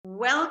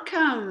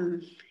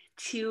Welcome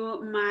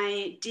to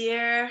my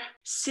dear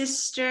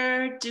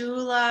sister,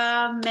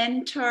 doula,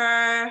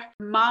 mentor,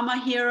 mama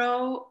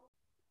hero,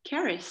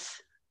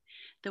 Karis,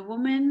 the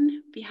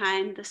woman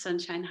behind the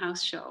Sunshine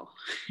House show.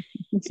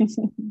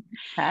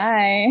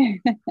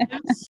 Hi.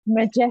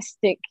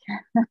 Majestic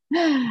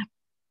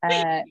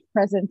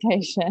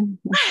presentation.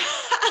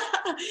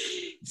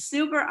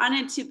 Super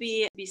honored to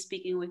be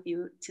speaking with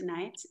you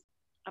tonight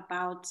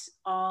about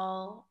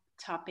all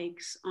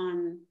topics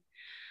on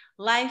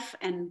life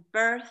and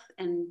birth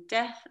and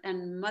death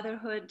and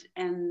motherhood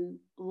and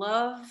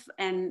love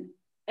and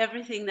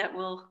everything that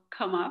will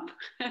come up.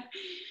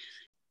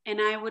 And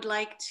I would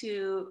like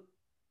to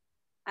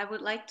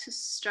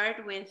start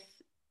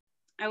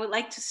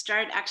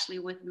actually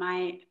with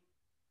my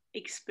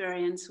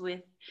experience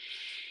with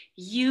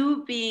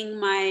you being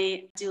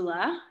my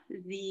doula,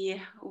 the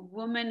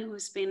woman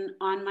who's been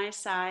on my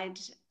side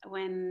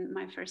when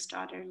my first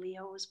daughter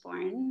Leo was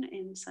born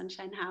in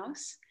Sunshine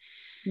House.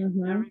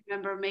 Mm-hmm. I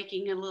remember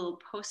making a little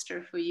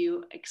poster for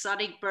you,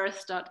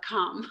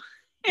 exoticbirth.com.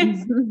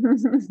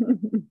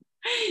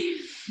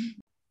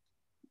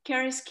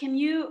 Karis, can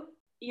you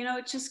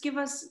just give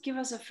us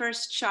a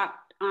first shot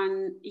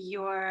on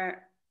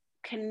your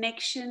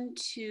connection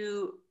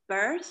to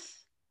birth?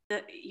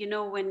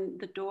 When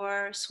the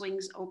door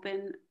swings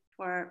open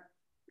for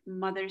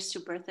mothers to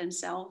birth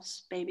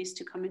themselves, babies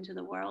to come into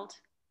the world.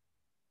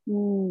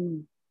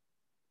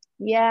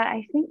 Yeah,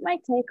 I think my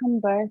take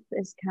on birth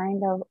is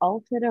kind of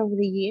altered over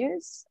the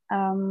years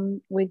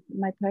with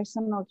my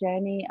personal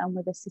journey and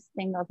with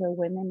assisting other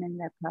women in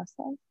their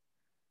process.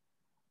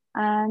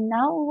 And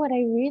now what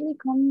I really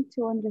come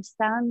to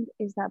understand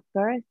is that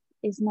birth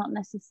is not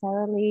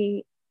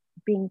necessarily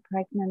being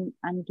pregnant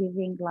and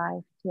giving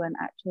life to an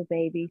actual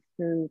baby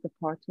through the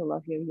portal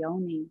of your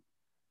yoni.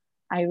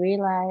 I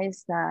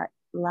realized that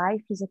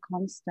life is a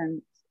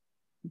constant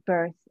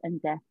birth and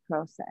death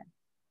process.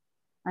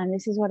 And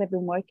this is what I've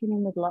been working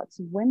in with lots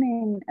of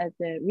women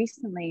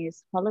recently,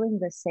 is following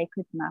the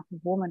sacred map of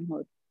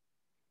womanhood,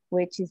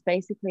 which is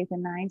basically the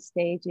 9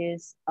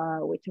 stages,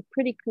 which are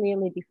pretty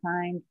clearly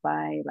defined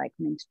by like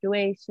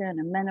menstruation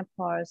and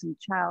menopause and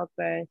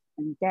childbirth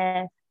and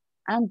death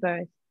and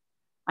birth.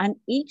 And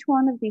each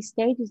one of these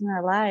stages in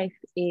our life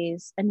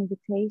is an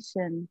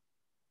invitation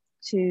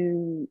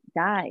to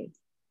die.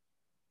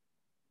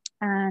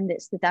 And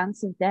it's the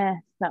dance of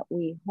death that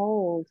we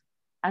hold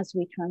as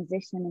we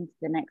transition into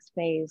the next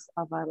phase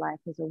of our life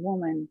as a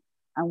woman.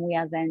 And we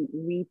are then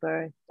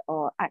rebirthed,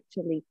 or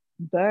actually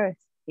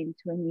birthed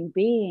into a new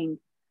being.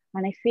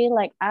 And I feel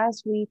like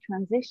as we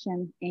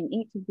transition in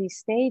each of these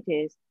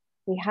stages,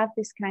 we have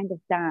this kind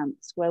of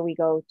dance where we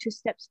go 2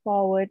 steps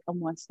forward and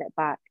 1 step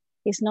back.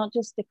 It's not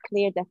just a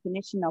clear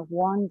definition of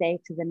one day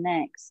to the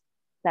next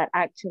that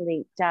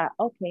actually,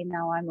 okay,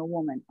 now I'm a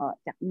woman, or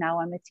now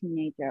I'm a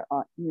teenager,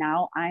 or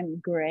now I'm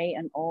gray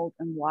and old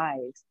and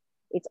wise.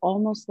 It's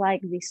almost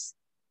like this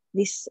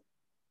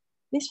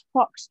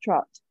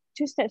foxtrot,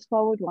 2 steps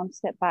forward, 1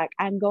 step back.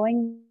 I'm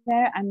going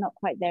there, I'm not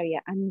quite there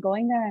yet. I'm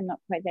going there, I'm not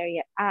quite there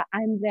yet.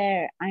 I'm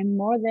there, I'm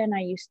more than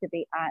I used to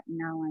be at,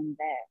 now I'm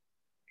there.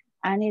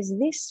 And is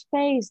this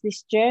phase,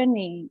 this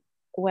journey,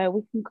 where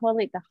we can call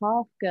it the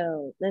half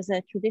girl. There's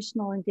a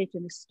traditional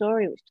indigenous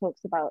story which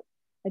talks about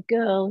a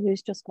girl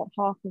who's just got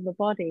half of a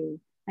body,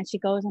 and she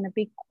goes on a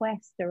big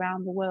quest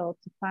around the world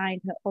to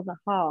find her other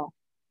half.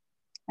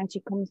 And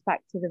she comes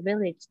back to the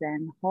village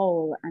then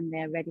whole, and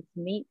they're ready to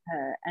meet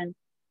her. And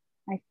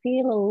I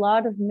feel a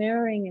lot of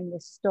mirroring in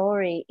this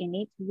story in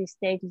each of these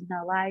stages in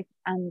our life.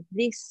 And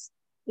this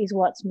is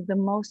what's the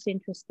most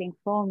interesting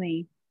for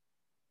me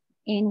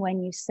in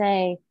when you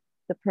say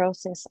the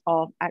process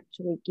of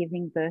actually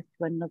giving birth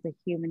to another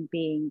human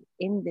being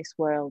in this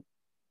world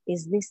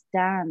is this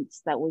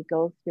dance that we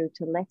go through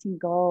to letting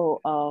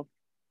go of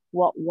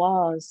what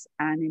was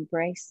and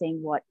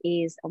embracing what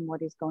is and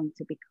what is going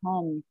to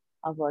become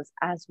of us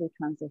as we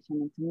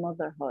transition into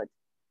motherhood.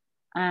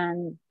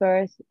 And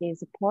birth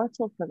is a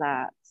portal for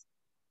that.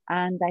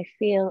 And I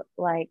feel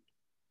like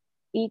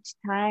each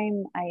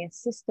time I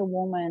assist a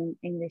woman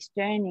in this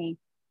journey,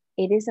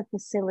 it is a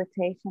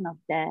facilitation of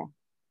death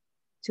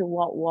to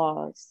what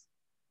was.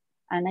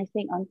 And I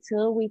think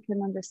until we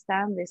can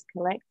understand this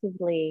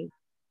collectively,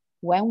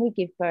 when we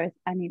give birth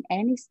and in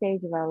any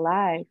stage of our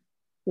life,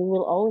 we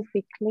will always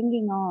be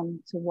clinging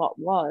on to what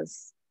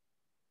was,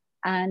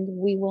 and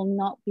we will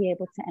not be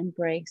able to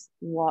embrace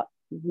what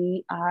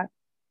we are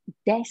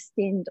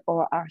destined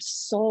or our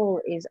soul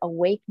is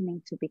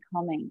awakening to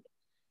becoming.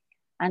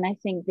 And I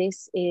think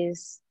this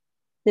is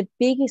the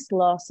biggest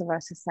loss of our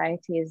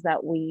society, is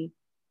that we,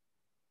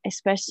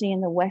 especially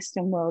in the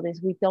Western world,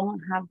 is we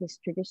don't have this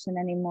tradition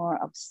anymore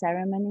of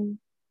ceremony.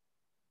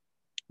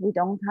 We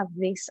don't have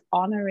this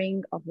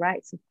honoring of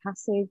rites of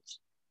passage.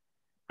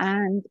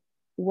 And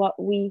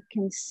what we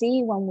can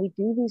see when we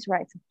do these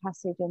rites of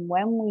passage, and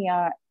when we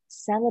are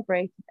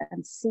celebrated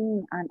and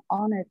seen and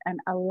honored and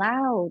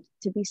allowed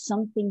to be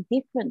something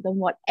different than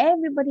what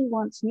everybody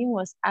once knew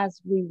us as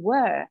we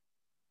were,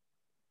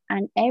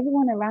 and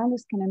everyone around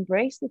us can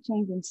embrace the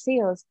change and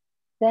see us,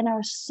 then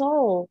our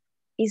soul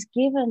is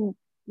given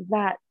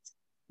that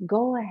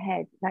go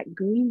ahead, that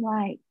green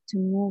light to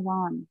move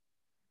on.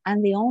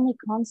 And the only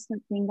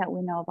constant thing that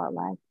we know about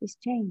life is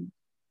change.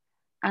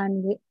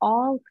 And we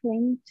all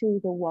cling to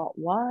the what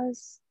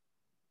was.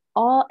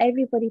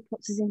 Everybody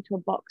puts us into a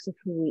box of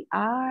who we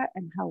are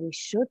and how we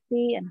should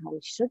be and how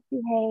we should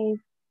behave.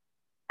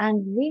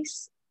 And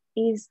this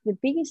is the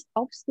biggest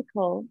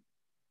obstacle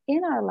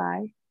in our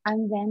life.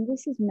 And then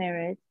this is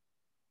mirrored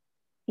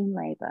in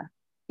labor,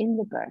 in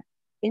the birth,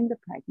 in the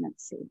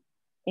pregnancy,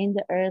 in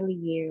the early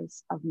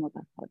years of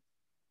motherhood.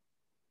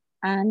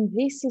 And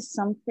this is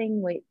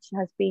something which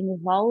has been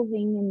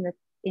evolving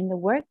in the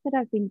work that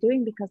I've been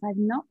doing, because I've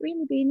not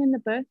really been in the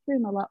birth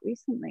room a lot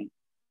recently.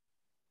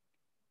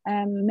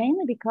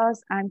 Mainly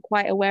because I'm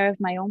quite aware of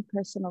my own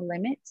personal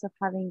limits of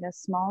having a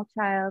small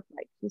child,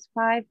 like she's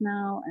 5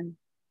 now, and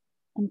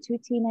 2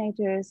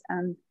 teenagers,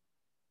 and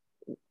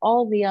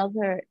all the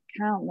other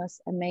countless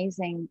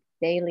amazing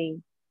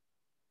daily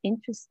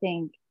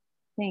interesting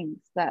things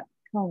that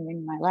come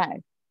in my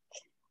life,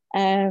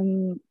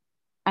 and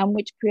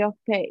which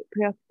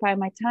preoccupy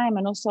my time.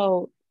 And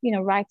also,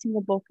 writing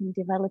a book and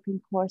developing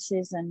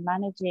courses and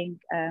managing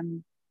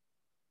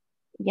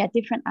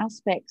different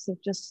aspects of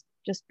just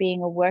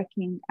being a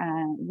working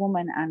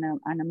woman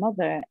and a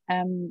mother.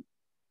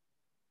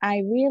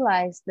 I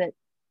realized that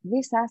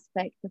this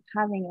aspect of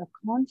having a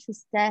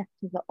conscious death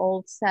to the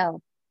old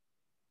self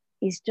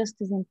is just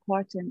as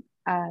important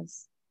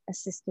as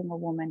assisting a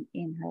woman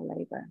in her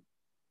labor.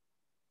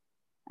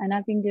 And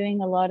I've been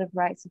doing a lot of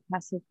rites of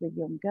passage with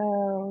young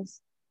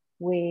girls,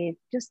 with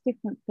just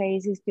different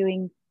phases,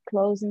 doing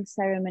closing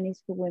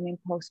ceremonies for women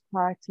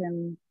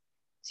postpartum,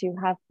 to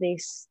have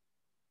this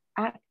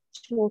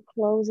actual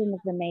closing of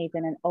the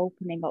maiden and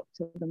opening up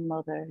to the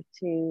mother,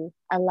 to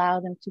allow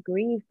them to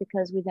grieve,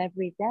 because with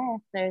every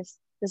death, there's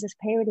this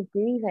period of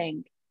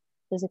grieving,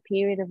 there's a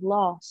period of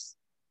loss,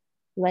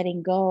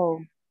 letting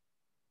go.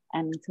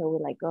 And until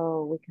we let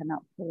go, we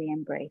cannot fully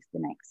embrace the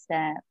next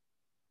step.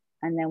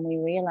 And then we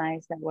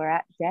realize that we're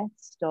at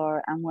death's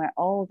door, and we're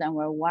old and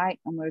we're white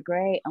and we're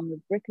gray and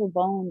we're brittle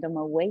boned, and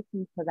we're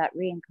waiting for that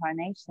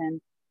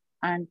reincarnation.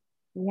 And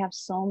we have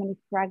so many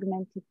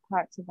fragmented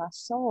parts of our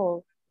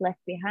soul left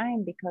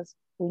behind because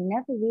we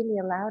never really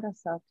allowed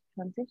ourselves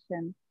to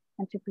transition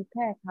and to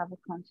prepare to have a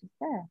conscious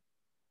death.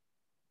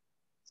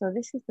 So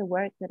this is the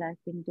work that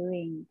I've been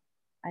doing.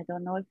 I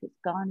don't know if it's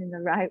gone in the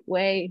right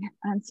way,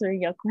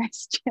 answering your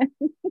question.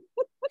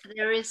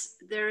 There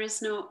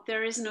is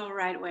no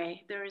right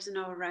way. There is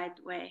no right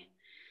way.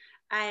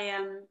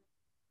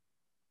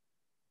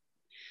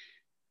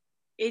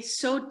 It's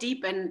so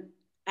deep and,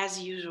 as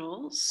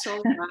usual,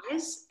 so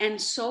wise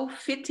and so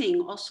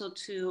fitting also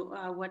to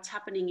what's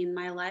happening in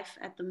my life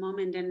at the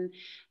moment. And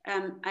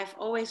I've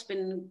always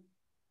been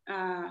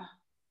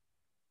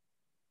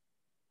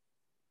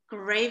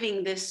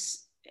craving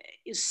this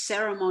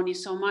ceremony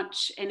so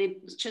much, and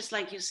it's just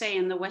like you say,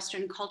 in the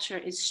Western culture,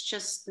 it's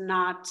just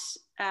not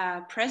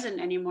present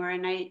anymore.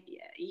 And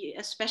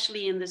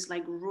especially in this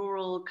like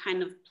rural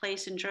kind of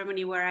place in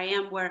Germany where I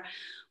am, where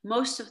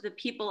most of the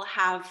people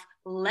have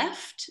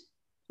left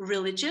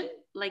religion,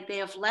 like they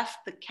have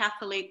left the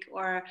Catholic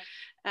or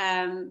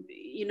their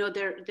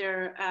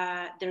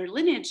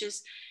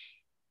lineages,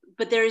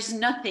 but there is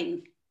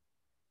nothing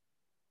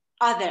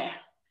other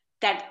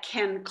that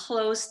can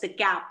close the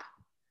gap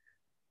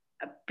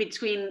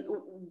between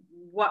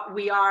what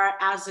we are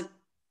as a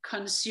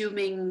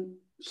consuming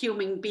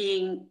human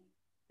being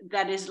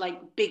that is like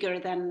bigger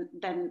than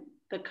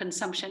the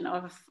consumption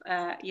of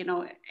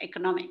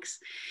economics.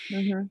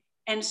 Mm-hmm.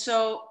 And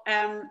so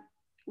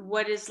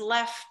what is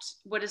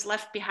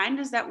left behind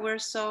is that we're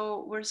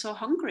so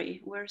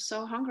hungry.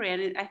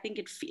 And I think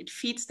it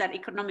feeds that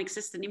economic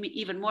system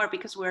even more,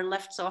 because we're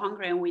left so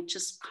hungry and we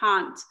just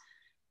can't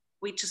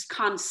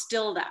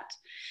still that.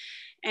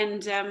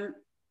 And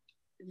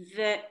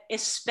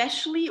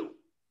especially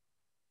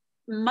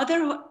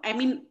motherhood, I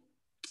mean,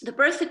 the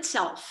birth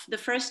itself, the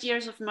first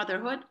years of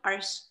motherhood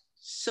are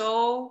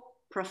so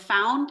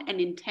profound and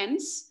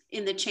intense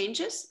in the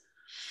changes.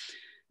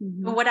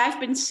 Mm-hmm. But what I've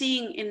been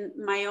seeing in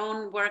my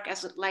own work,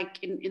 as like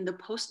in the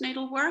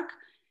postnatal work,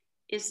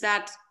 is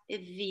that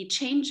the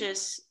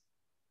changes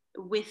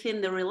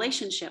within the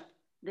relationship,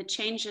 the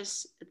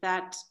changes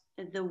that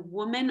the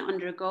woman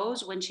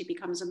undergoes when she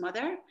becomes a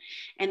mother,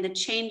 and the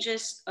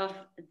changes of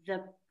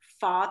the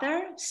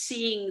father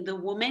seeing the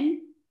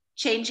woman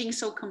changing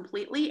so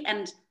completely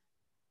and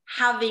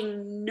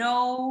having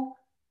no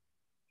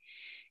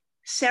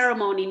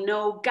ceremony,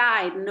 no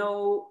guide,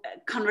 no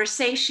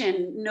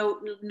conversation,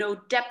 no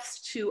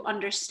depth to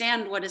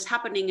understand what is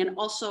happening. And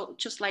also,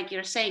 just like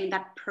you're saying,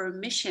 that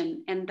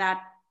permission and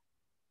that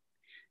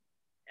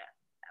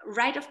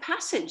rite of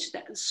passage,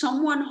 that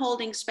someone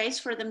holding space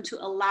for them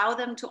to allow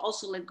them to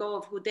also let go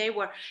of who they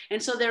were.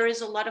 And so there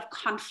is a lot of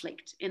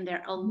conflict in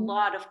there,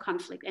 lot of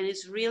conflict. And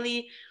it's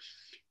really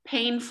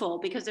painful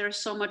because there is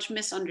so much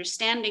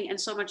misunderstanding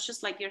and so much,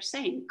 just like you're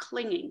saying,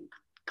 clinging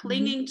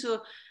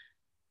to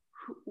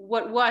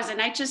what was. And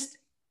I just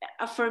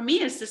for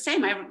me, it's the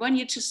same. When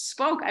you just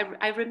spoke,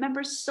 I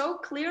remember so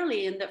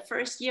clearly in the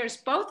first years,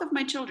 both of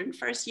my children,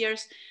 first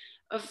years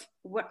of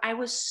what I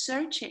was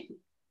searching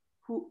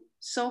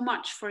so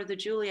much for the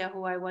Julia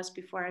who I was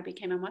before I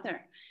became a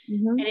mother.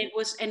 Mm-hmm. And it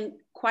was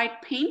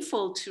quite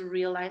painful to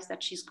realize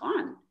that she's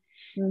gone.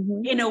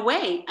 Mm-hmm. In a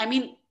way. I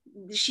mean,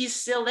 she's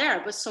still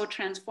there, but so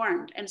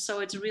transformed. And so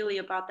it's really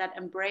about that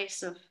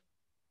embrace of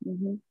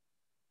Mm-hmm.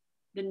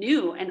 the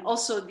new, and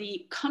also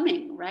the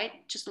coming,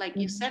 right? Just like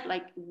you said,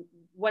 like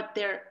what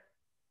there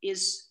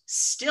is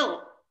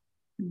still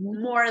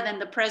more than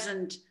the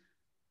present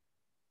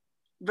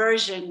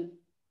version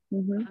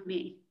of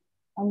me.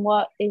 And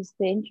what is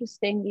the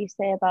interesting you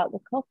say about the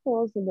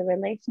couples and the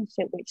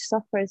relationship which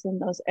suffers in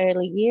those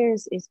early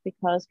years is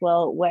because,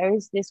 well, where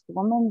is this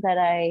woman that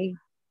I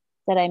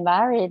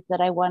married, that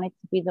I wanted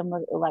to be the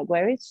mother? Like,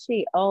 where is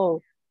she?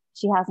 Oh,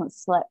 she hasn't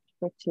slept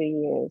for 2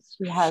 years.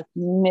 She has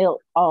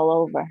milk all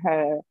over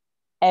her,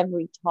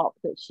 every top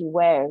that she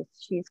wears.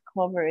 She's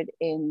covered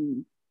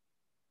in,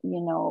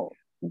 you know,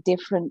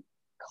 different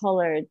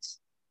colored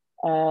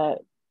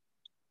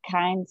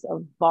kinds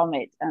of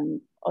vomit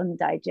and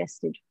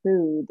undigested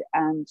food,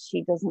 and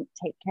she doesn't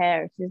take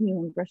care. She doesn't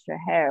even brush her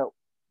hair.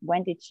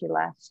 When did she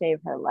last shave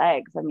her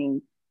legs? I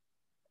mean,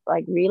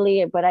 like,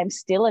 really? But I'm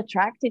still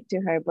attracted to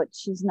her, but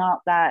she's not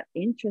that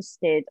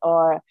interested,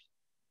 or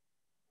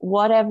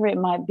whatever it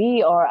might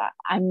be, or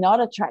I'm not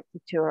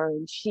attracted to her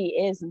and she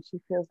is, and she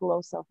feels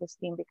low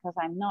self-esteem because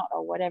I'm not,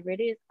 or whatever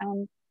it is.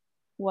 And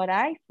what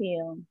I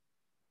feel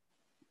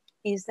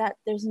is that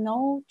there's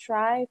no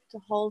tribe to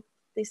hold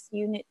this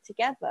unit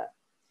together.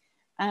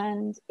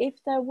 And if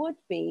there would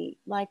be,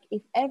 like,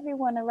 if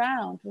everyone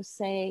around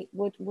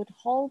would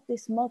hold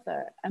this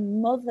mother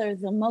and mother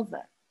the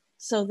mother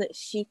so that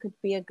she could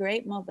be a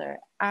great mother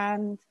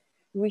and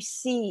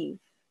receive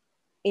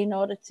in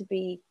order to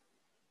be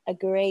a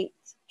great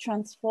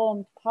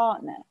transformed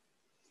partner.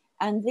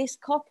 And this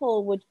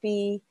couple would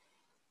be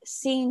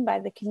seen by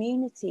the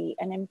community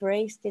and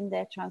embraced in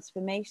their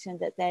transformation,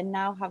 that they're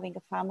now having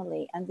a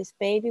family, and this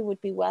baby would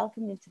be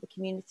welcomed into the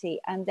community,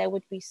 and there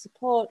would be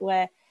support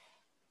where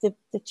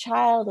the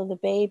child or the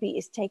baby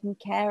is taken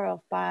care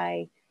of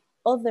by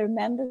other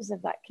members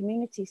of that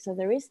community. So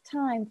there is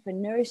time for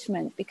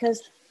nourishment,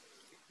 because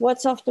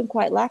what's often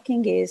quite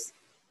lacking is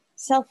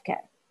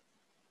self-care.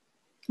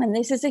 And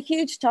this is a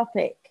huge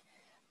topic,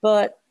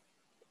 but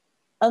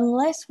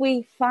unless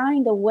we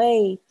find a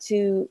way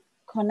to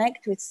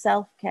connect with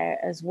self-care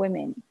as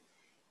women,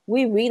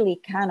 we really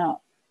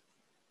cannot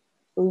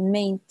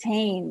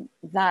maintain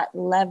that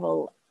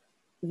level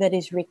that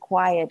is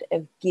required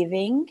of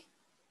giving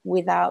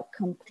without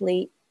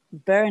complete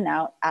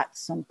burnout at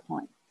some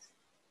point,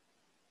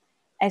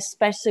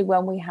 especially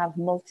when we have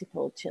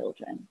multiple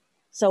children.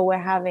 So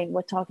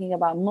we're talking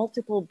about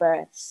multiple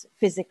births,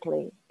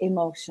 physically,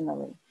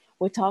 emotionally.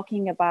 We're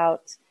talking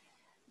about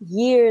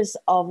years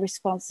of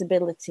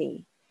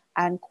responsibility,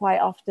 and quite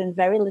often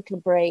very little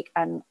break,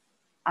 and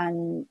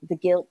the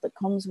guilt that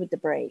comes with the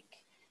break.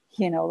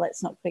 You know,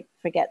 let's not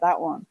forget that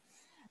one.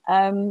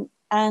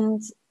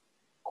 And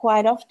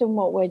quite often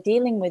what we're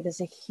dealing with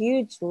is a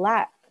huge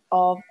lack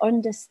of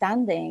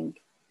understanding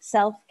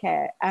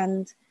self-care,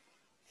 and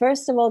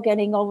first of all,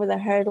 getting over the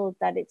hurdle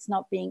that it's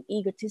not being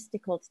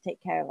egotistical to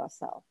take care of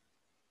ourselves,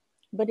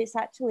 but it's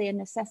actually a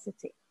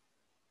necessity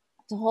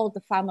to hold the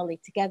family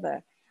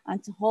together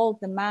and to hold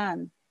the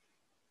man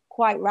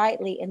quite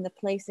rightly in the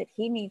place that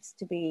he needs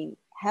to be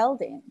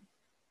held in.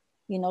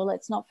 You know,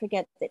 let's not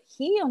forget that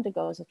he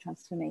undergoes a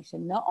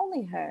transformation, not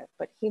only her,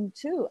 but him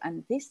too.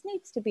 And this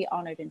needs to be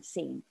honored and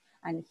seen.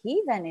 And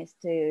he then is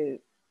to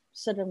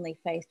suddenly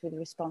faced with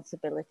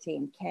responsibility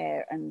and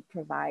care and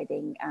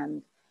providing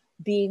and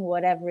being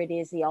whatever it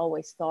is he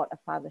always thought a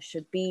father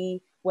should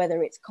be,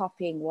 whether it's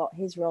copying what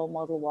his role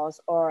model was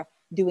or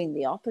doing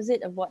the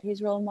opposite of what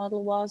his role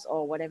model was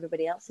or what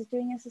everybody else is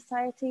doing in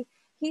society.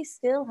 He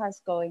still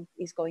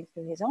is going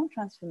through his own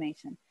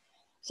transformation.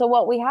 So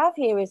what we have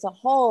here is a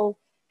whole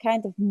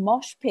kind of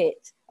mosh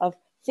pit of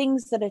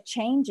things that are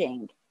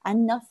changing,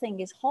 and nothing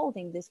is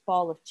holding this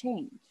ball of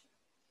change.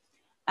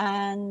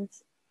 And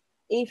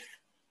if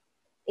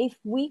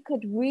we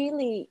could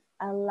really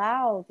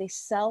allow this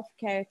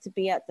self-care to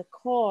be at the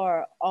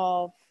core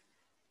of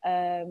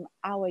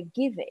our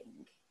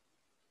giving,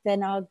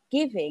 then our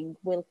giving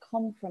will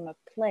come from a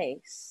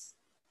place,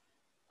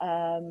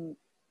 a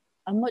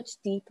much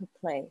deeper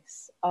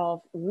place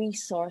of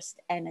resourced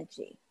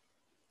energy.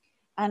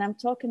 And I'm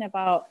talking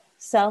about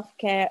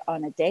self-care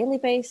on a daily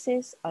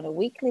basis, on a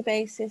weekly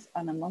basis,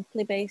 on a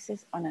monthly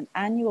basis, on an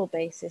annual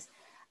basis,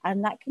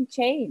 and that can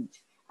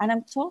change. And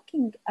I'm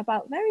talking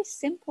about very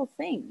simple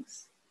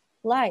things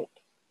like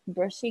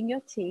brushing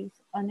your teeth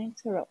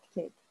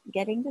uninterrupted,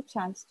 getting the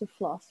chance to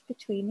floss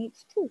between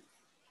each tooth.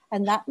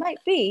 And that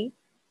might be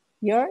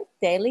your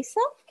daily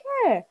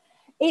self-care.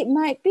 It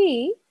might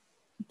be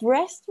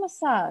breast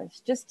massage,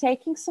 just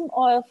taking some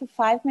oil for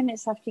 5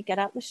 minutes after you get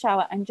out the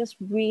shower and just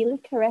really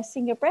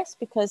caressing your breast,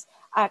 because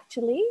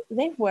actually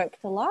they've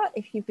worked a lot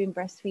if you've been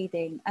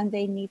breastfeeding and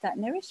they need that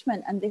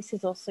nourishment. And this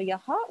is also your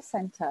heart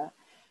center.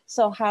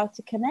 So how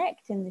to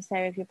connect in this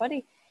area of your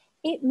body?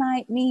 It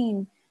might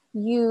mean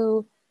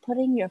you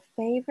putting your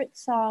favorite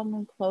song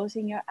and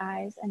closing your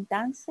eyes and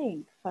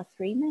dancing for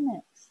 3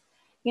 minutes.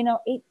 You know,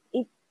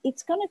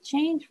 it's going to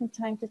change from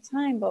time to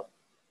time, but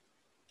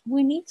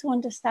we need to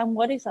understand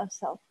what is our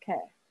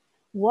self-care.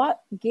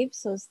 What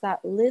gives us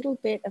that little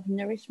bit of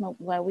nourishment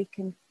where we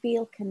can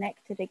feel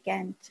connected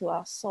again to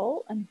our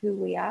soul and who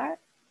we are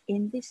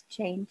in this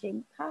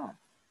changing path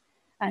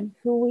and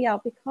who we are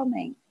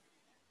becoming.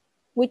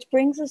 Which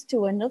brings us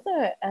to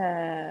another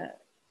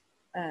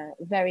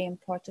very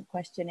important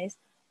question, is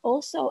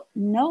also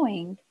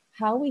knowing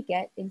how we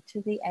get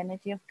into the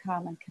energy of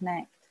calm and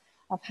connect,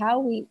 of how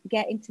we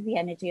get into the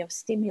energy of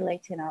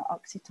stimulating our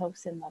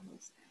oxytocin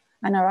levels.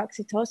 And our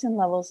oxytocin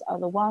levels are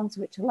the ones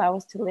which allow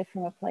us to live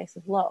from a place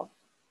of love.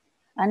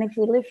 And if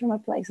we live from a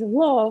place of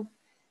love,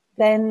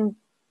 then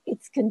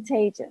it's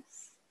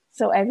contagious.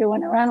 So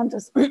everyone around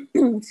us,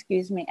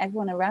 excuse me,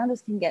 everyone around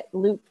us can get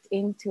looped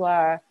into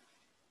our,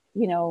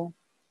 you know,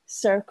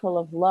 circle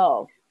of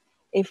love.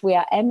 If we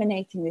are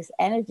emanating this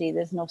energy,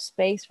 there's no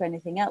space for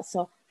anything else.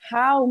 So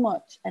how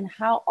much and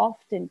how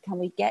often can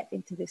we get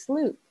into this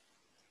loop?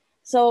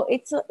 So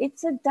it's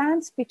a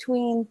dance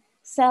between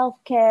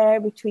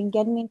self-care, between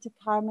getting into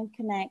calm and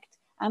connect,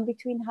 and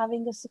between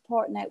having a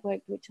support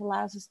network which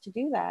allows us to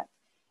do that.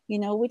 You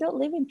know, we don't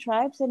live in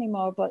tribes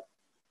anymore, but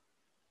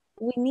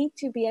we need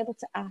to be able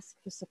to ask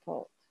for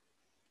support.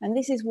 And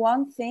this is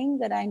one thing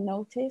that I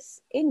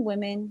notice in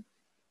women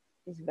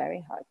is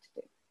very hard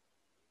to do.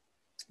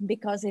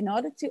 Because in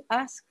order to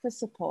ask for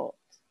support,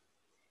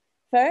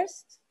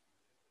 first,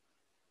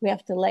 we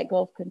have to let go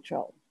of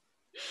control.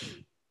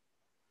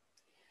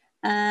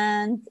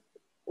 And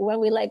when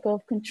we let go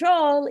of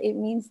control, it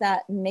means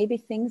that maybe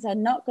things are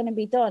not going to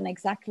be done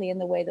exactly in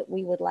the way that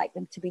we would like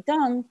them to be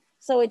done.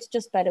 So it's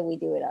just better we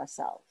do it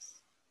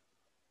ourselves.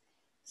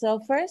 So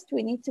first,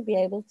 we need to be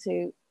able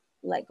to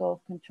let go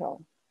of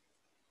control.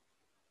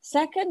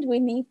 Second, we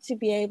need to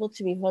be able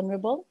to be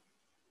vulnerable.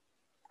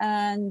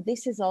 And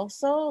this is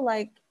also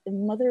like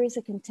mother is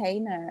a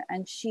container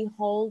and she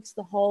holds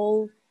the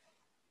whole,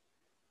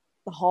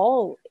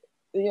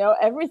 you know,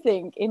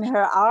 everything in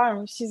her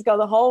arms. She's got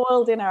the whole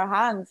world in her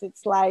hands.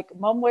 It's like,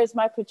 mom, where's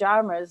my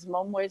pajamas?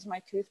 Mom, where's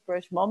my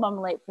toothbrush? Mom,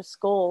 I'm late for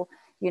school.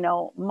 You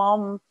know,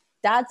 mom,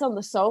 dad's on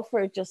the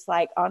sofa, just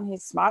like on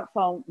his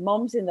smartphone.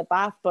 Mom's in the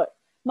bath, but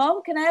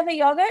mom, can I have a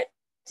yogurt?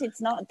 It's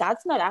not,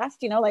 dad's not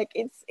asked, you know, like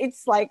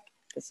it's like,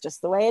 it's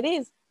just the way it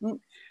is.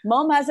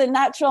 Mom has a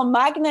natural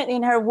magnet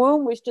in her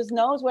womb, which just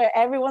knows where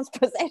everyone's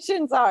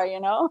possessions are, you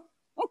know.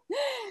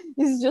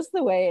 It's just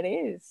the way it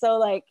is. So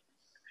like,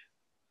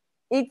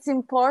 it's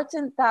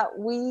important that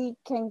we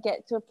can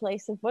get to a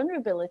place of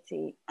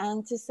vulnerability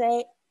and to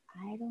say,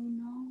 I don't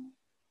know.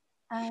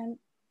 And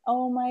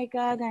oh my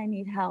God, I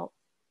need help,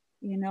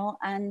 you know,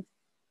 and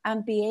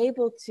be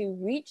able to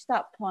reach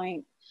that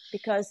point,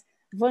 because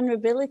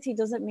vulnerability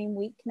doesn't mean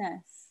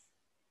weakness.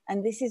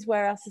 And this is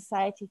where our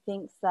society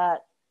thinks that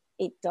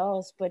it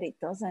does, but it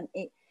doesn't.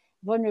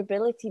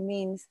 Vulnerability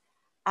means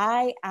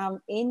I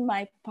am in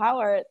my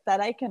power,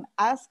 that I can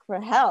ask for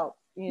help,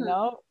 you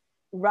know.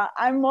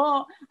 I'm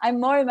more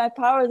in my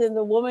power than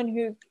the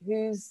woman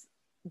who's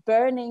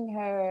burning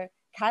her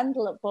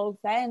candle at both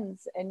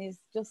ends and is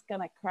just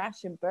gonna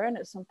crash and burn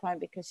at some point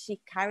because she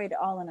carried it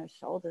all on her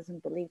shoulders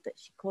and believed that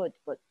she could,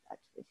 but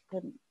actually she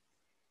couldn't.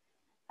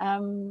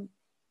 And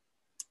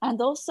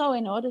also,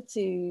 in order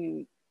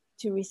to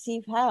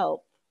receive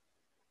help,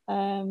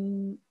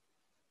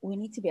 we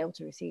need to be able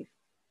to receive.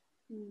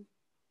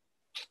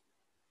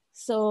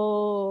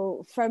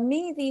 So for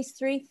me, these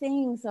three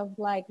things of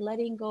like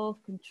letting go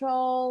of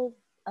control,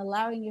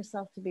 allowing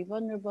yourself to be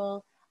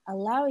vulnerable,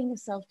 allowing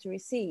yourself to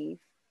receive,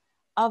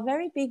 are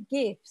very big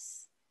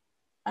gifts,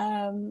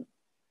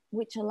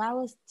 which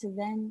allow us to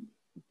then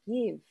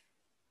give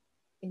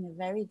in a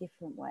very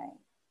different way.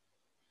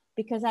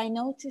 Because I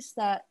noticed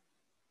that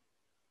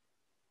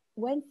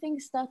when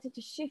things started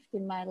to shift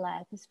in my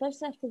life,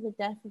 especially after the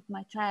death of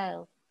my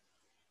child,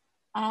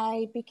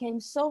 I became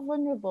so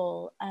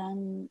vulnerable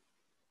and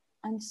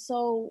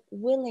so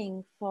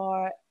willing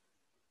for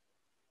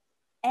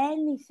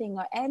anything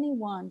or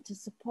anyone to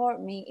support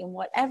me in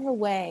whatever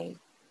way.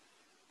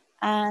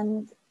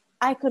 And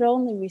I could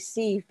only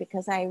receive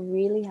because I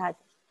really had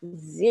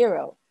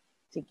zero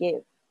to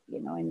give,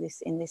 you know, in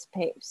this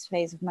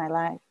phase of my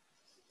life.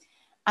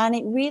 And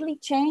it really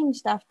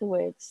changed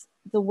afterwards,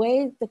 the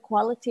way the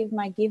quality of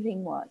my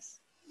giving was.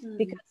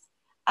 Because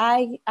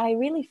I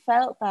really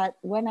felt that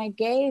when I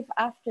gave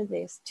after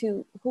this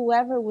to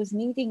whoever was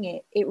needing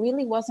it, it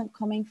really wasn't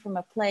coming from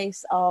a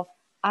place of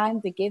I'm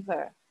the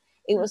giver.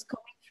 It was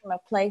coming from a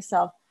place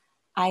of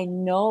I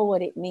know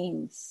what it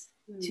means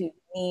to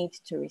need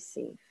to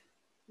receive.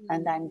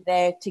 And I'm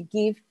there to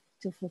give,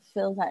 to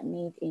fulfill that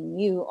need in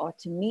you, or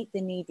to meet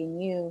the need in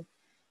you,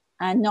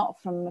 and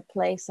not from a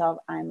place of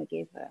I'm a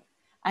giver.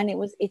 And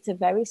it's a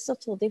very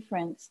subtle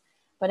difference.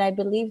 But I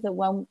believe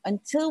that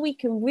until we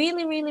can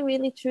really, really,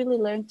 really, truly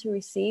learn to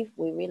receive,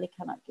 we really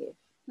cannot give.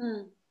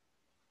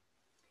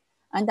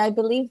 And I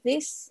believe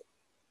this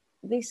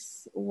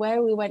this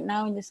where we went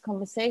now in this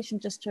conversation,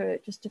 just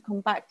to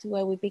come back to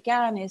where we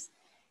began, is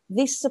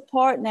this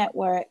support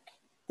network,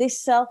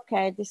 this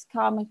self-care, this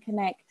Calm and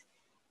Connect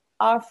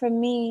are for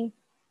me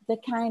the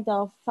kind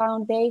of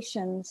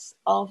foundations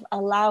of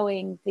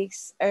allowing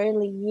these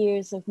early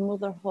years of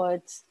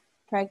motherhood,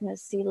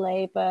 pregnancy,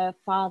 labor,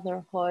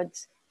 fatherhood,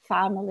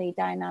 family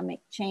dynamic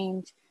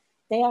change.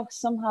 They are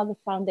somehow the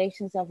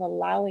foundations of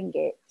allowing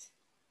it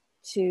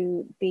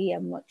to be a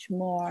much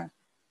more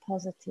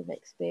positive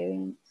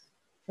experience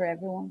for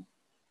everyone.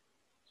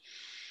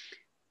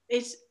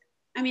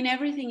 I mean,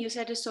 everything you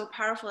said is so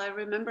powerful. I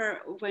remember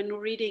when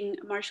reading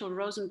Marshall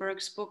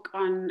Rosenberg's book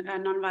on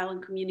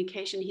nonviolent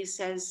communication, he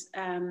says,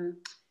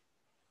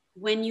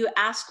 when you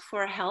ask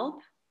for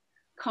help,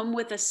 come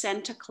with a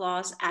Santa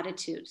Claus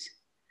attitude.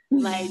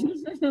 Like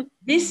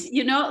this,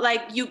 you know,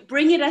 like you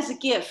bring it as a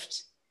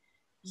gift.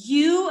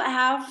 You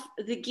have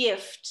the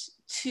gift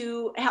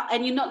to help,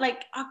 and you know,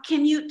 like, oh,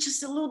 can you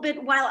just a little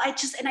bit while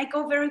and I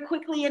go very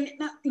quickly, and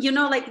you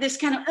know, like this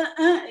kind of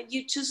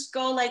you just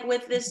go like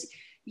with this.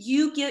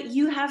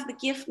 You have the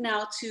gift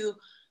now to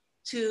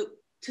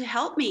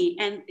help me,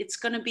 and it's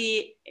going to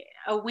be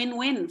a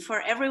win-win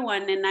for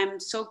everyone, and I'm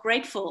so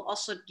grateful.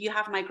 Also, you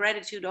have my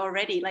gratitude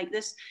already. Like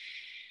this,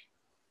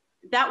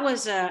 that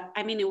was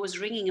I mean, it was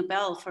ringing a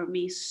bell for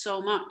me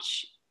so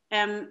much.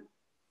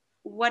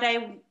 What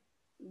I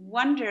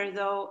wonder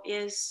though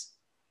is,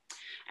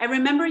 I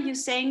remember you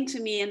saying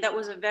to me, and that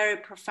was a very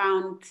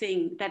profound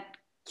thing that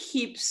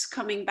keeps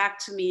coming back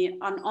to me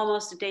on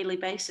almost a daily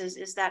basis,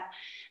 is that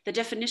the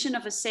definition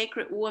of a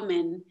sacred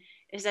woman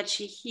is that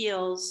she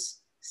heals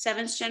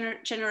 7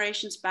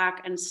 generations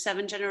back and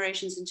 7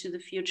 generations into the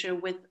future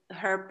with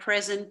her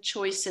present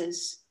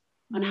choices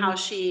on how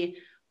she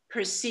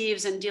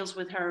perceives and deals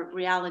with her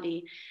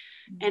reality.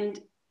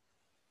 And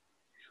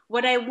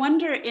what I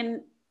wonder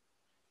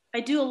I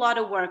do a lot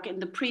of work in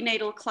the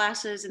prenatal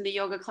classes, in the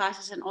yoga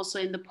classes, and also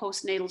in the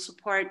postnatal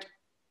support,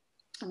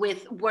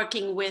 with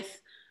working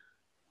with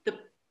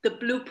the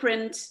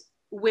blueprint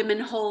women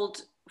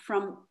hold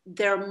from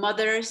their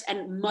mothers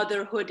and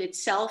motherhood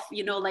itself,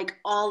 you know, like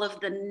all of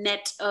the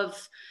net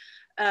of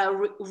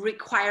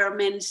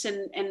requirements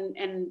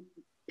and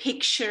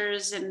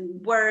pictures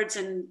and words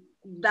and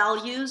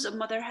values a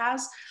mother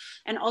has,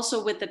 and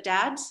also with the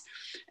dads.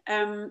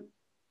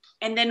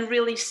 And then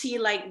really see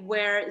like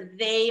where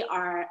they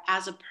are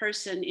as a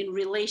person in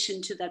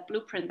relation to that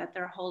blueprint that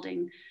they're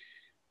holding.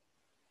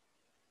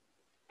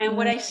 And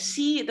what I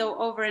see though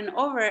over and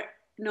over,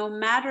 no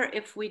matter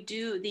if we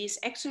do these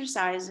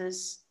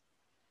exercises,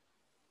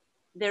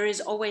 there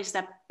is always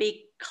that big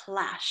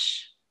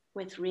clash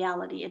with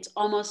reality. It's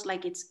almost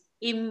like it's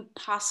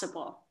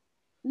impossible.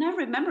 And I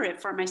remember it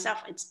for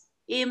myself. It's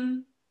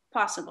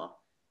impossible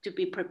to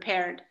be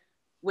prepared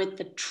with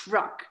the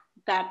truck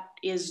that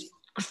is,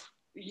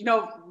 you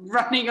know,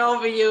 running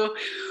over you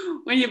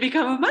when you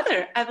become a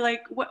mother. I'm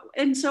like, what?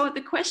 And so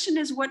the question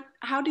is,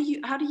 how do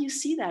you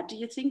see that? Do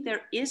you think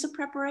there is a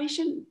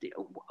preparation,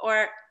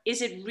 or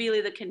is it really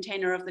the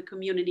container of the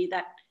community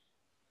that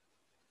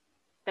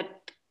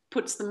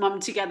puts the mom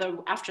together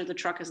after the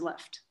truck has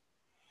left?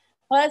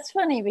 Well, it's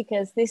funny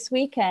because this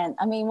weekend,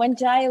 I mean, when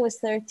Jaya was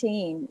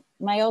 13,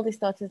 my oldest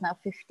daughter is now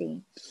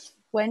 15.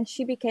 When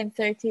she became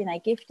 13, I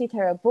gifted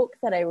her a book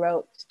that I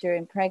wrote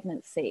during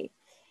pregnancy.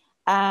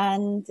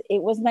 And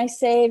it was my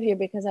savior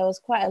because I was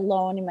quite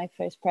alone in my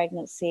first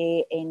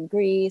pregnancy in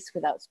Greece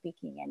without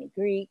speaking any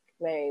Greek,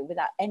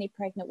 without any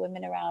pregnant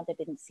women around. I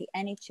didn't see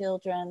any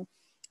children.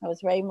 I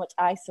was very much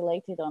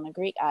isolated on a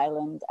Greek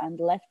island and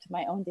left to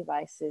my own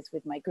devices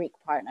with my Greek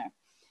partner,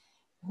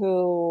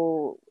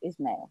 who is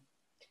male.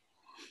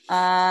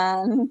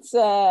 And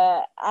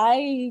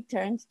I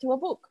turned to a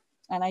book,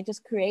 and I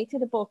just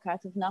created a book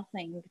out of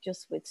nothing,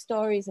 just with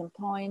stories and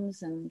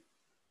poems and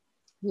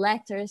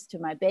letters to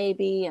my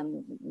baby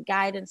and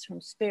guidance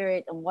from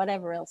spirit and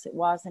whatever else it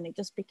was. And it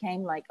just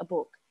became like a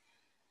book.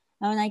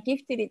 And I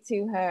gifted it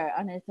to her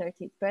on her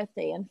 30th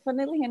birthday. And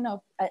funnily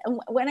enough,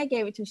 when I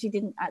gave it to her, she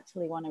didn't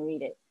actually want to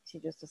read it. She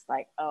was just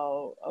like,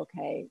 oh,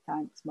 okay,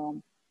 thanks,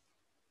 Mom.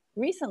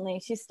 Recently,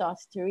 she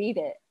started to read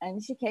it.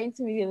 And she came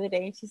to me the other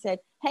day and she said,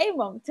 hey,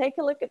 Mom, take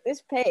a look at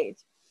this page.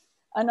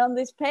 And on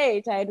this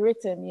page, I had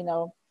written, you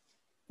know,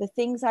 the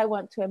things I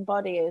want to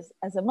embody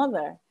as a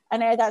mother.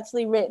 And I had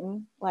actually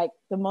written like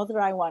the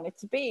mother I wanted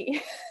to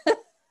be.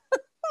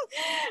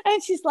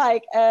 And she's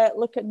like,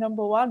 look at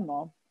number 1,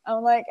 Mom.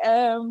 I'm like,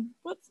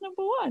 what's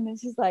number 1? And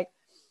she's like,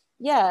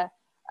 yeah,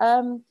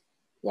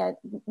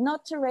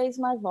 not to raise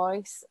my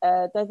voice,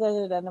 no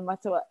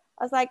matter what.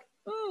 I was like,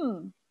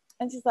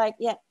 And she's like,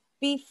 yeah,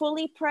 be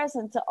fully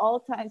present at all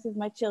times with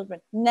my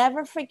children.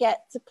 Never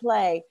forget to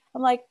play.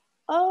 I'm like,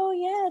 oh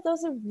yeah,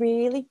 those are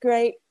really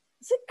great.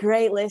 It's a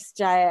great list,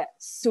 Jaya.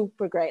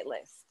 Super great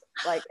list.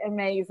 Like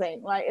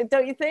amazing. Like,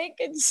 don't you think?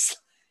 It's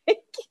like,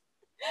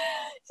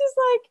 she's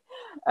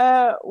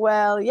like,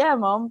 well, yeah,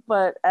 Mom,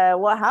 but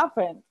what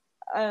happened?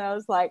 And I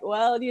was like,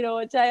 well, you know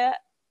what, Jaya?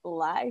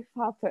 Life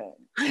happened.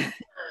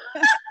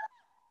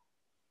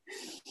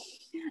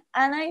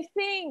 And I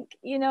think,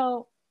 you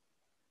know,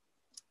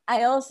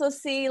 I also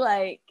see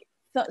like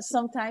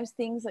sometimes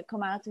things that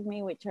come out of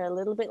me which are a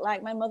little bit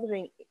like my mother.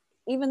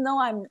 Even though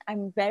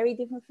I'm very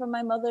different from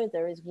my mother,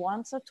 there is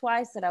once or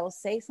twice that I will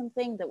say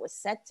something that was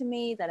said to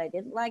me that I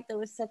didn't like that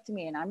was said to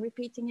me, and I'm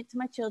repeating it to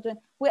my children.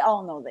 We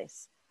all know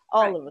this.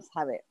 All of us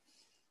have it.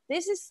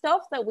 This is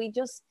stuff that we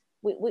just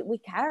we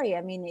carry.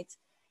 I mean, it's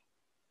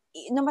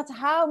no matter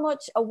how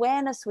much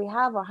awareness we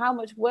have or how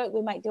much work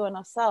we might do on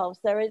ourselves,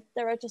 there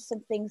are just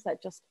some things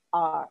that just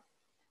are.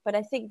 But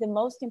I think the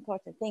most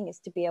important thing is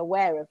to be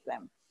aware of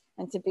them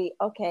and to be,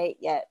 okay,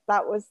 yeah,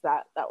 that was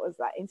that,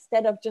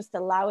 instead of just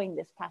allowing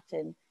this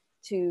pattern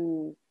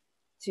to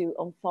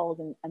unfold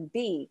and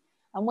be.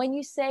 And when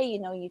you say, you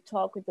know, you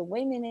talk with the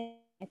women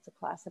into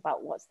class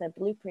about what's their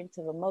blueprint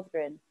of a mother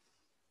and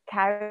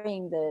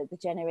carrying the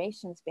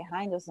generations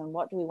behind us and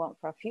what do we want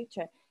for our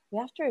future, we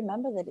have to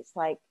remember that it's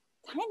like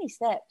tiny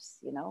steps,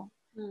 you know.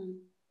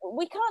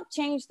 We can't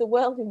change the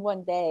world in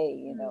one day,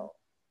 you know.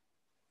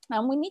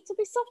 And we need to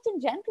be soft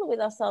and gentle with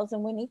ourselves,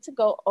 and we need to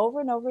go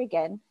over and over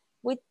again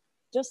with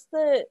just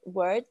the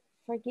word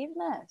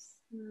forgiveness.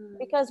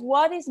 Because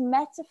what is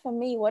metta for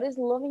me, what is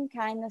loving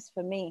kindness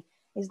for me,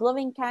 is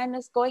loving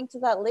kindness going to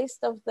that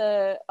list of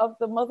the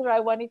mother I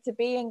wanted to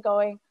be and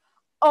going,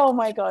 oh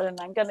my God,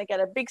 and I'm going to get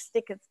a big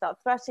stick and start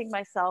thrashing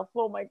myself.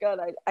 Oh my God,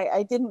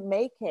 I didn't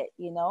make it,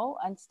 you know,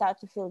 and start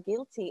to feel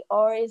guilty?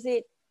 Or is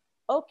it,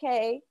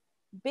 okay,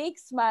 big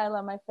smile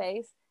on my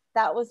face,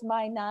 that was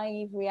my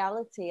naive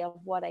reality of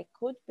what I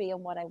could be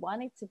and what I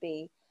wanted to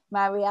be.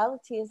 My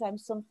reality is I'm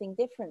something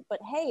different. But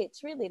hey,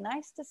 it's really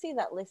nice to see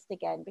that list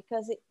again,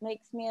 because it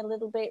makes me a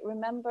little bit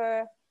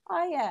remember,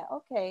 oh yeah,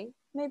 okay,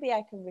 maybe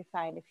I can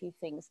refine a few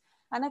things.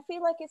 And I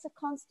feel like it's a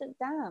constant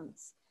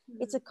dance.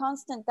 It's a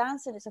constant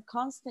dance, and it's a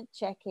constant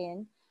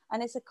check-in,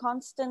 and it's a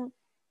constant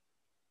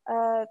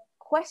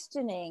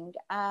questioning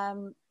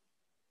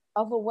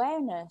of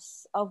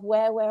awareness of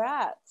where we're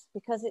at,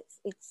 because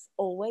it's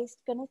always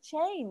going to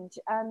change.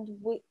 And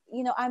we,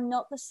 you know, I'm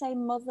not the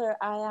same mother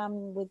I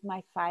am with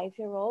my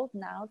 5-year-old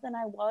now than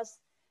I was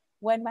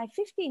when my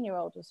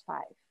 15-year-old was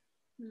 5.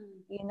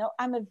 You know,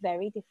 I'm a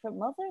very different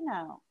mother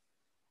now.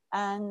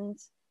 And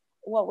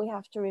what we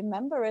have to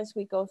remember as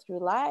we go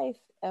through life,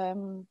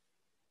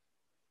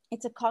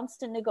 it's a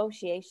constant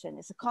negotiation,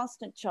 it's a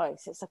constant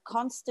choice, it's a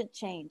constant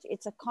change,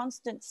 it's a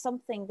constant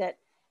something that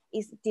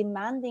is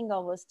demanding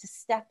of us to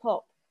step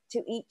up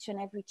to each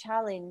and every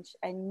challenge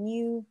and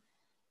new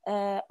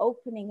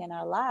opening in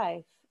our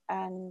life.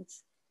 And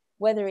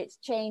whether it's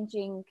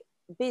changing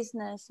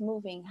business,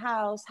 moving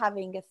house,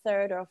 having a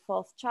 3rd or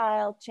 4th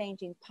child,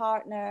 changing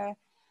partner,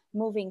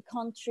 moving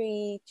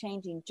country,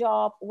 changing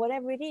job,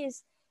 whatever it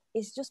is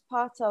just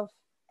part of,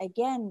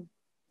 again,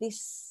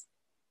 this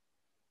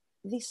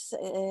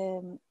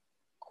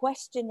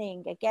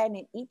questioning again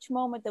in each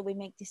moment that we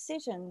make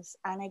decisions,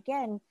 and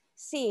again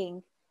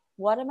seeing,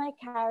 what am I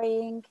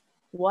carrying,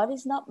 what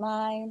is not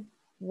mine,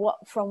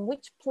 what, from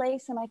which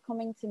place am I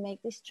coming to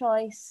make this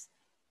choice,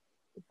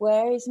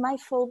 where is my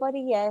full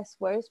body yes,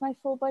 where is my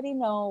full body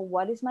no,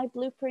 what is my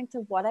blueprint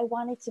of what I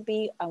want it to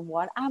be, and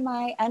what am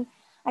I. And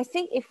I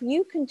think if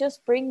you can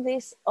just bring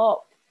this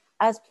up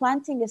as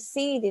planting a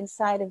seed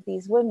inside of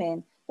these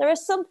women, there are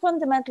some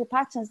fundamental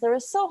patterns that are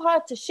so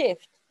hard to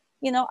shift.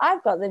 You know,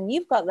 I've got them,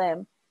 you've got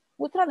them.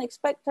 We can't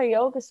expect our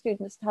yoga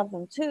students to have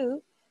them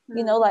too.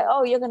 You know, like,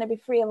 oh, you're going to be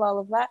free of all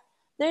of that.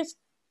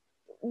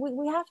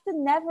 We have to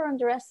never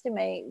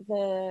underestimate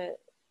the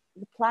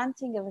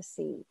planting of a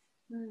seed.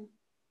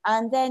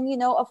 And then, you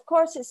know, of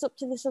course, it's up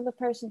to this other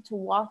person to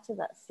water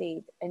that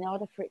seed in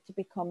order for it to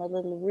become a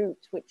little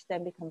root, which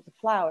then becomes a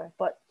flower.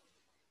 But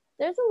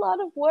there's a lot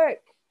of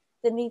work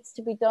that needs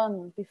to be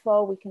done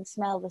before we can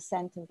smell the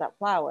scent of that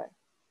flower.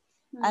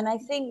 And I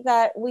think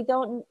that we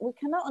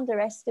cannot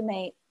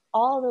underestimate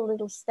all the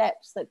little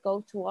steps that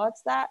go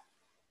towards that,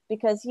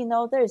 because, you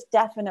know, there's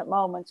definite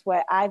moments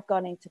where I've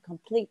gone into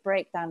complete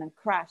breakdown and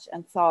crash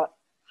and thought,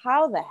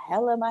 how the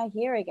hell am I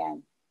here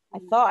again? I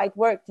thought I'd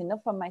worked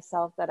enough on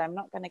myself that I'm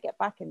not going to get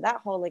back in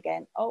that hole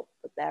again. Oh,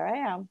 but there I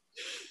am.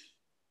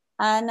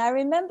 And I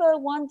remember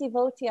one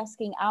devotee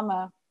asking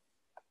Amma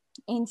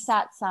in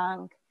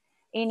satsang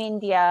in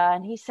India,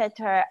 and he said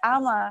to her,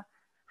 Amma,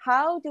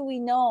 how do we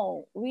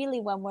know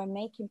really when we're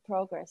making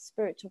progress,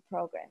 spiritual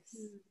progress?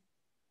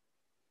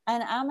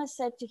 And Amma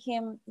said to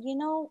him, you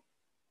know,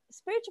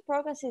 spiritual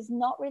progress is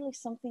not really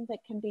something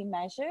that can be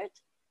measured,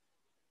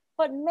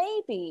 but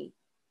maybe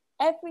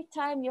every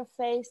time you're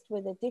faced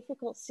with a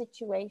difficult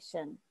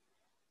situation,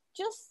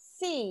 just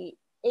see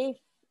if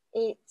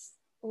it's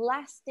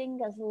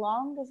lasting as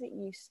long as it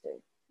used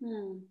to.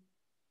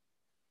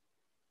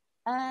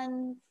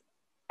 And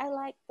I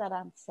like that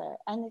answer.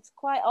 And it's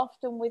quite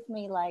often with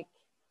me, like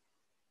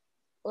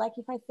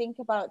if I think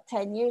about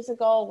 10 years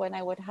ago when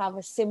I would have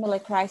a similar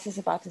crisis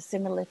about a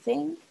similar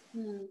thing,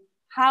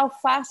 how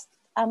fast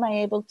am I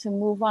able to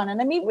move on?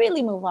 And I mean,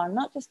 really move on,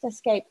 not just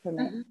escape from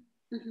it.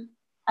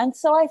 And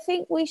so I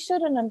think we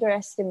shouldn't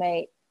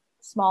underestimate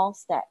small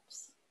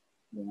steps,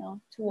 you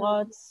know,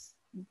 towards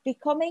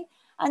becoming.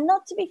 and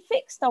not to be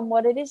fixed on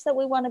what it is that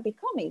we want to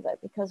become either,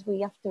 because we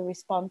have to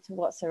respond to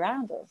what's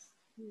around us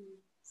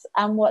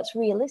and what's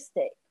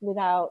realistic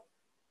without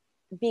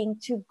being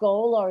too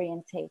goal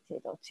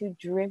orientated or too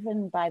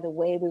driven by the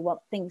way we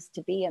want things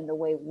to be and the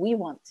way we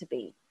want to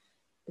be.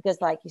 Because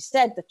like you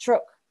said, the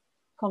truck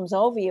comes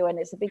over you and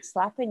it's a big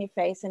slap in your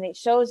face, and it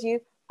shows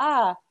you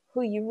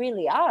who you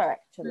really are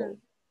actually.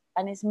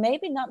 And it's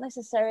maybe not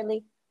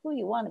necessarily who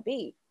you want to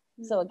be.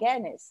 So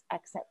again, it's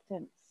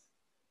acceptance.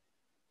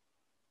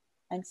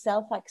 And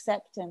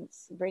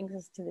self-acceptance brings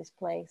us to this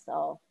place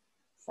of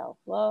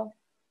self-love.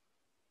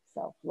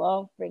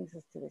 Self-love brings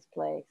us to this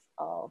place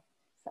of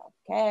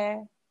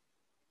self-care.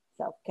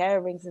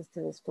 Self-care brings us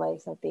to this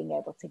place of being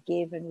able to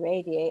give and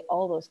radiate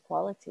all those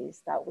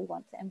qualities that we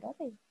want to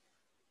embody.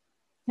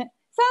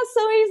 Sounds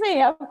so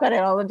easy. I've got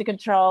it all under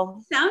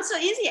control. Sounds so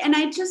easy. And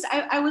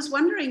I was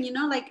wondering, you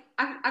know, like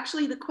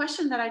actually the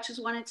question that I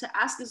just wanted to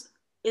ask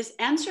is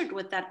answered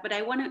with that. But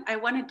I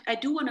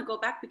do want to go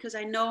back, because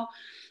I know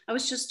I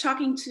was just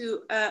talking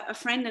to a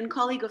friend and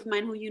colleague of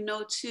mine who you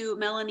know too,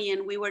 Melanie,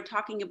 and we were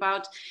talking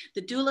about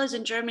the doulas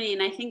in Germany.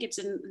 And I think it's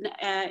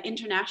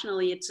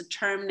internationally, it's a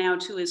term now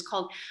too, is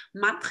called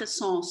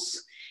matrescence,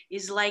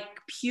 is like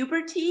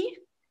puberty.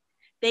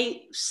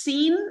 They've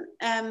seen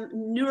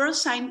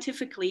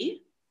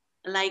neuroscientifically,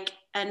 like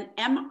an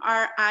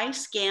MRI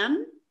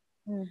scan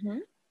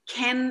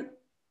can,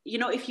 you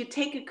know, if you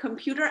take a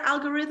computer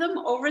algorithm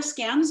over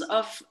scans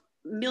of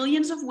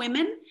millions of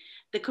women,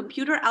 the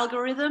computer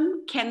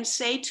algorithm can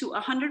say to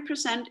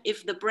 100%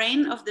 if the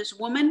brain of this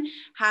woman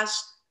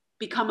has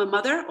become a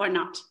mother or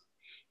not.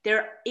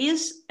 There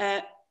is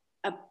a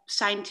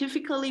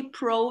scientifically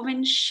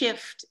proven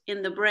shift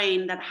in the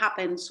brain that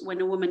happens when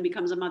a woman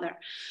becomes a mother.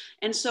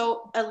 And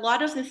so a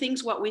lot of the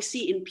things what we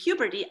see in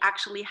puberty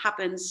actually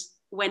happens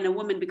when a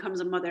woman becomes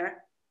a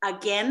mother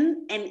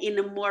again, and in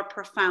a more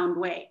profound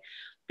way.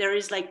 There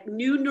is like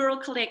new neural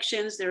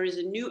connections. There is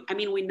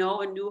we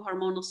know a new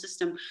hormonal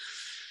system.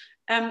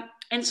 And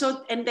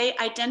they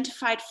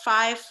identified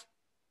 5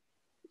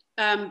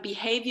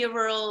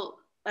 behavioral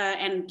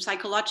and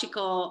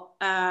psychological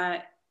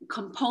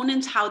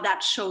components, how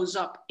that shows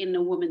up in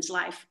a woman's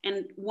life.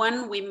 And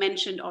one we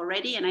mentioned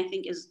already, and I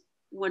think is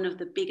one of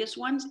the biggest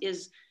ones,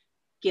 is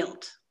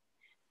guilt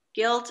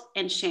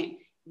and shame.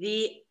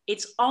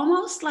 It's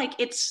almost like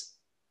it's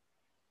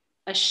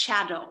a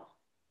shadow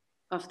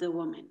of the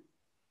woman.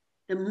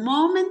 The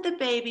moment the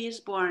baby is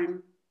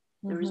born,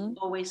 there is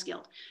always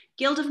guilt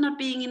of not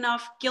being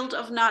enough, guilt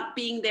of not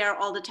being there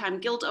all the time,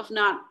 guilt of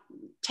not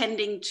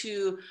tending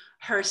to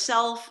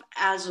herself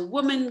as a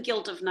woman,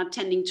 guilt of not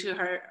tending to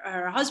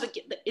her husband.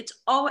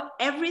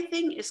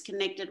 Everything is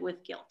connected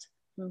with guilt.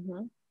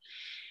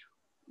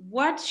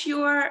 What's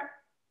your,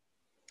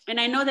 and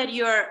I know that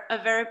you're a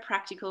very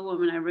practical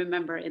woman. I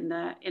remember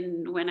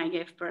when I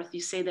gave birth,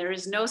 you say there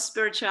is no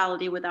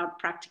spirituality without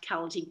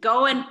practicality.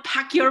 Go and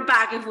pack your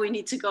bag if we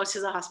need to go to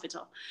the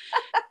hospital.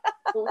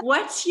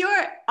 What's your,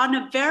 on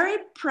a very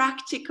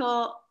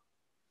practical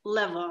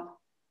level,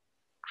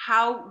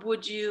 how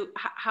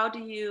do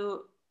you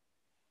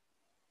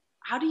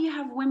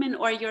have women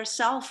or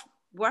yourself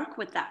work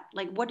with that?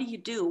 Like, what do you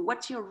do?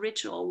 What's your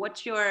ritual?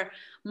 What's your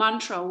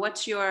mantra? What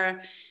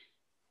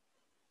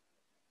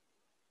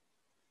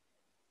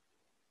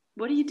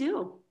do you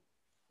do?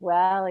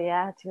 Well,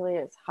 yeah, Julia,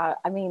 it's hard.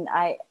 I mean,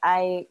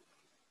 I've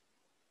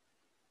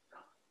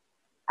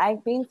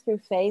been through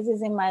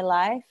phases in my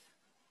life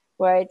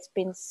where it's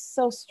been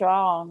so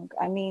strong.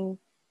 I mean,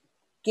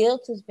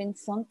 guilt has been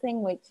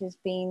something which has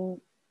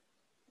been,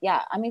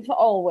 for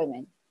all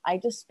women. I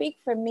just speak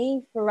for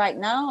me for right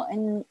now.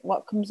 And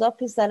what comes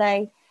up is that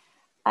I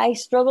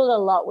struggled a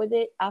lot with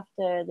it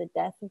after the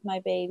death of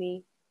my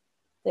baby,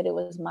 that it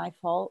was my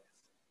fault.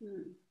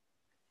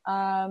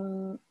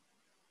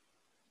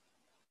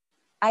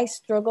 I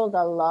struggled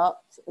a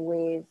lot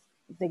with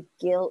the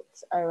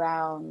guilt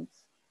around,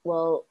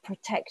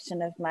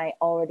 protection of my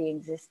already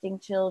existing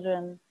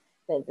children,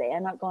 that they are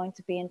not going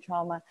to be in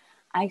trauma.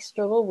 I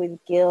struggle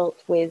with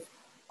guilt with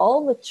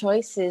all the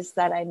choices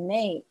that I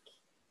make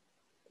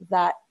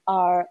that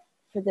are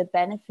for the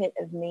benefit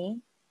of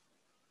me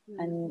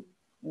and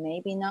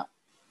maybe not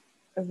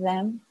of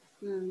them.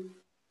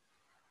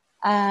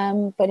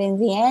 But in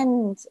the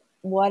end,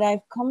 what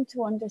I've come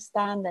to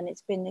understand, and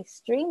it's been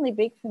extremely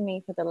big for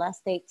me for the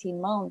last 18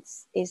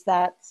 months, is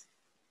that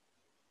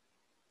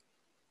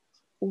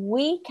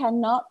we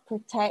cannot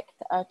protect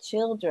our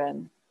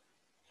children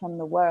from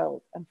the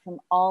world and from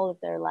all of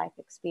their life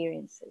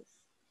experiences.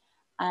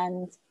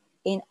 And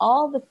in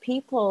all the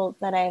people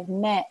that I've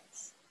met,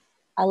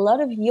 a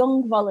lot of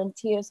young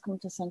volunteers come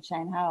to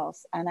Sunshine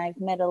House, and I've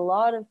met a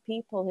lot of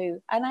people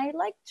and I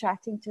like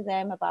chatting to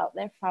them about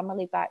their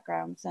family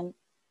backgrounds. And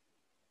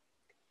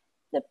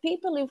the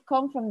people who've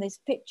come from this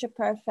picture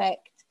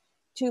perfect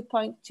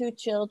 2.2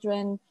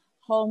 children,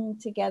 home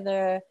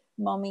together,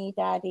 mommy,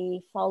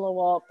 daddy,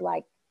 follow up,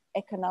 like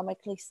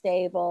economically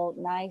stable,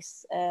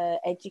 nice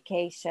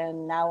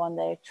education, now on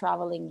their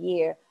traveling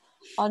year,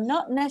 are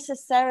not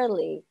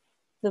necessarily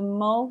the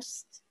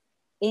most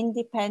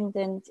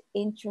independent,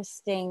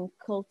 interesting,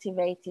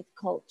 cultivated,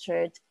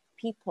 cultured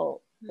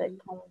people that Mm.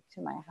 come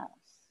to my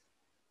house.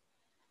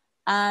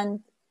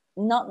 And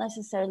not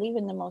necessarily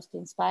even the most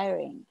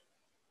inspiring.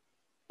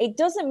 It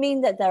doesn't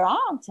mean that there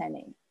aren't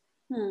any.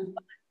 Mm.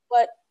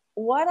 But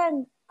what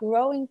I'm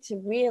growing to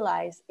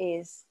realize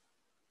is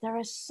there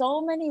are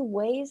so many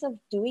ways of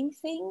doing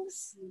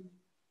things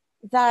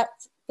that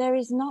there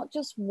is not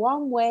just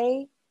one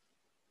way,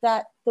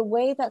 that the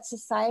way that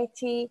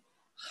society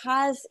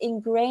has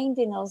ingrained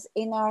in us,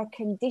 in our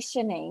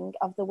conditioning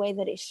of the way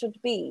that it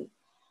should be.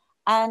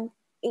 And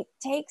it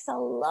takes a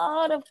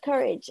lot of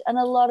courage and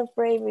a lot of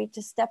bravery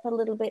to step a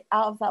little bit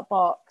out of that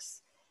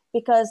box,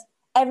 because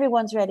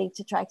everyone's ready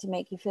to try to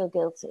make you feel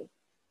guilty,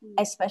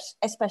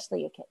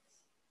 especially your kids.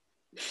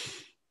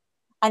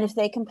 And if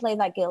they can play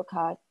that guilt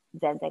card,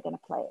 then they're going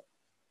to play it.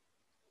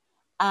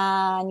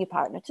 And your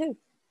partner too.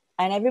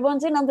 And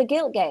everyone's in on the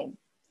guilt game.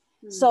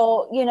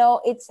 So, you know,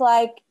 it's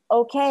like,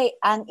 okay.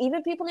 And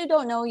even people who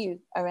don't know you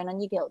are in on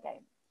your guilt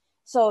game.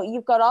 So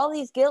you've got all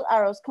these guilt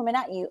arrows coming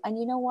at you. And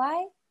you know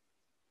why?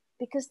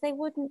 Because they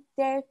wouldn't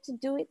dare to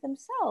do it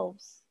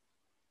themselves.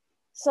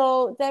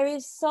 So there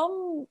is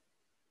some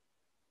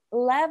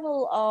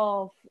level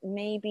of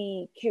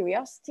maybe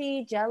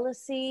curiosity,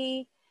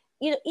 jealousy.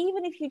 You know,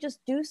 even if you just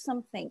do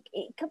something,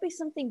 it could be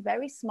something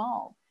very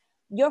small.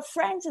 Your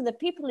friends and the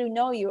people who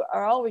know you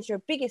are always your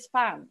biggest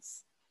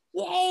fans.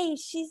 Yay,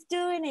 she's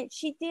doing it.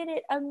 She did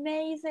it.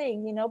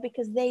 Amazing, you know,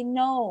 because they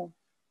know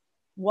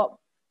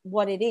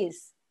what it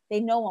is.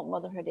 They know what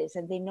motherhood is,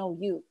 and they know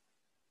you.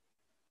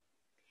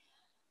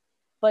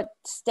 But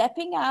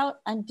stepping out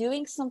and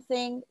doing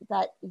something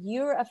that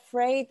you're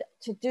afraid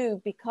to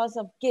do because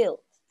of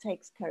guilt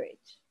takes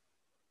courage.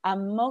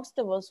 And most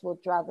of us would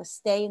rather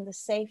stay in the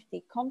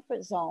safety,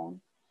 comfort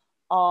zone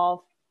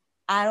of,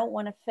 I don't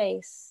want to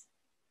face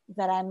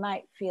that I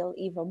might feel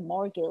even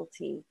more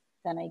guilty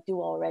than I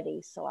do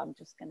already. So I'm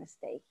just going to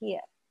stay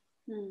here.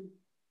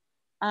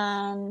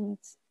 And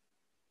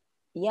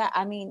yeah,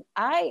 I mean,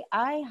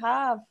 I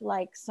have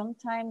like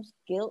sometimes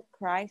guilt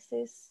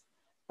crisis,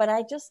 but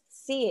I just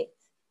see it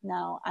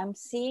now. I'm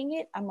seeing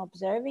it, I'm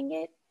observing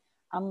it.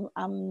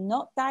 I'm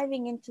not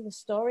diving into the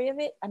story of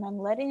it, and I'm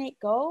letting it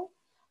go.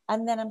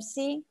 And then I'm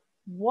seeing,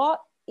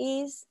 what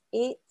is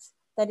it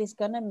that is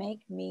going to make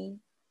me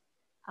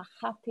a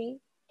happy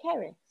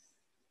Keris?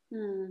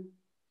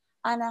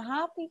 And a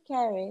happy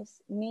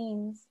Keris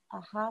means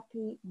a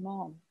happy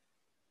mom.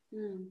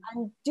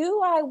 And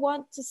do I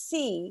want to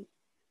see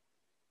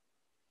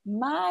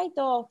my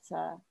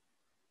daughter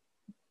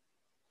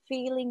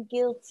feeling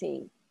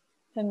guilty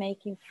for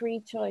making free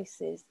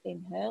choices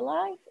in her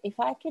life? If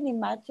I can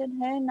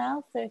imagine her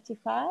now,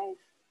 35,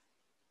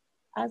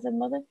 as a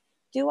mother,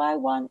 do I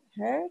want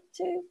her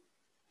to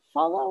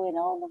follow in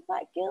all of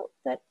that guilt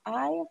that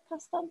I have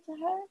passed on to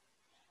her?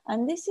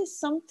 And this is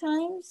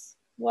sometimes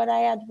what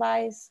I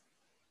advise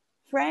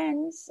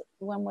friends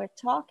when we're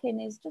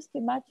talking, is just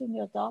imagine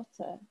your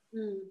daughter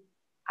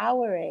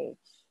our age,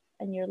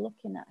 and you're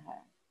looking at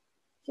her.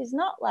 She's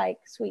not like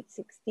sweet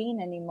 16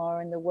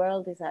 anymore, and the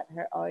world is at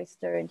her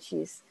oyster, and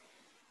she's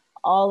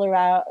all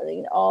around,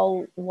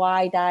 all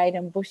wide-eyed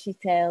and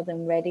bushy-tailed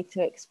and ready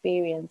to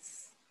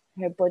experience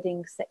her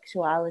budding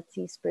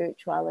sexuality,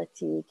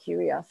 spirituality,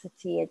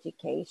 curiosity,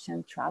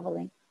 education,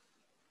 traveling.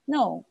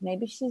 No,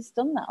 maybe she's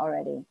done that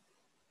already.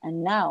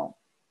 And now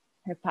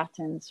her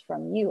patterns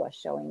from you are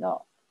showing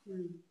up.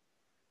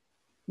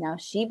 Now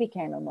she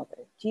became a mother.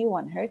 Do you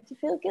want her to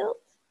feel guilt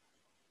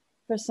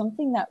for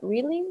something that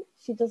really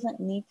she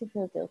doesn't need to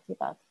feel guilty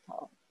about at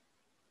all?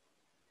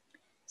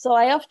 So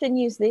I often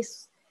use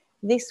this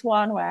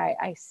one where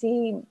I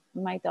see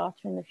my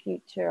daughter in the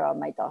future, or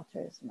my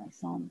daughters, my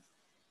sons.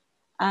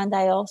 And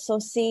I also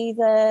see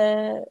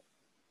the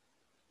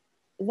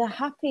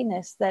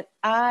happiness that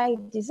I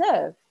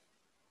deserve.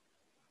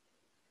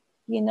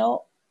 You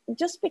know,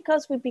 just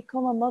because we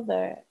become a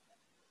mother,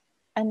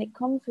 and it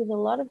comes with a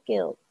lot of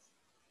guilt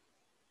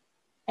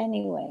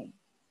anyway,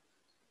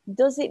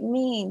 does it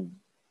mean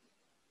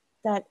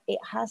that it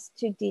has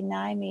to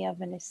deny me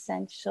of an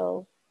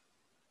essential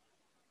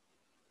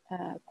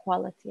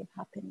quality of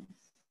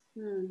happiness?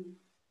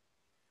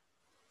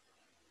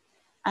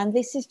 And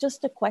this is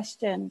just a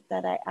question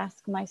that I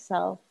ask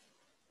myself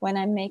when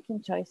I'm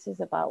making choices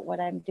about what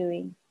I'm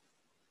doing.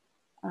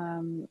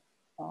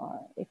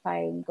 Or if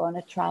I'm going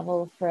to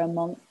travel for a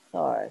month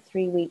or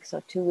 3 weeks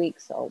or 2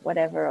 weeks or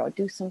whatever, or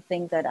do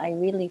something that I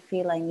really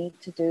feel I need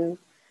to do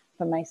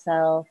for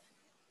myself.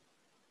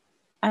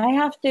 I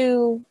have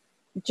to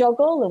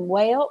juggle and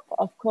weigh up,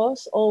 of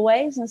course,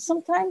 always. And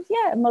sometimes,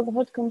 yeah,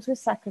 motherhood comes with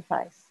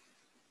sacrifice.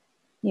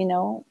 You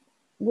know,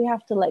 we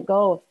have to let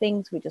go of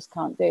things we just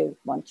can't do.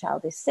 One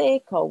child is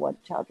sick, or one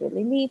child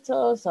really needs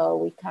us, or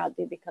we can't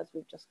do because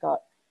we've just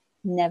got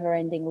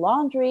never-ending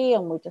laundry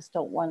and we just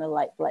don't want to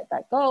like let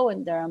that go.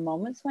 And there are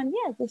moments when,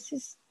 yeah,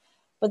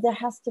 but there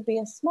has to be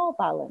a small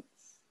balance.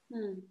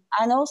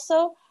 And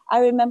also, I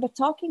remember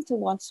talking to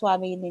one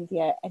Swami in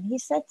India, and he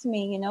said to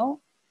me, you know,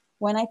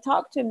 when I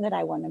talked to him that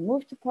I want to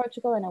move to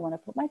Portugal and I want to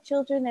put my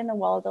children in a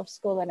Waldorf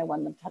school and I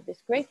want them to have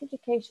this great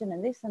education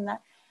and this and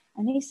that.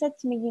 And he said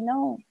to me, you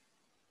know,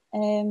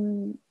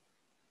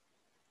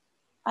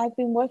 I've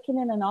been working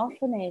in an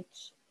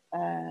orphanage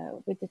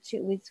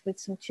with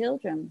some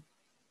children.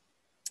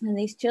 And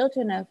these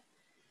children have,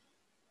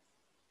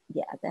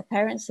 their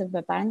parents have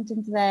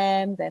abandoned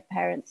them. Their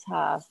parents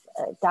have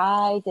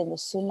died in the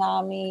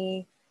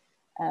tsunami.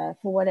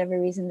 For whatever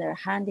reason, they're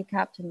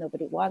handicapped and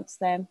nobody wants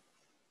them.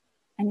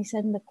 And he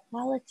said, and the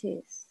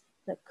qualities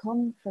that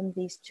come from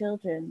these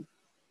children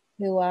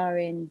who are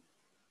in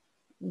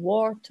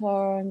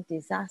war-torn,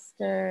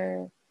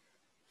 disaster,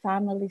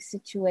 family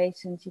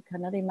situations you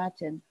cannot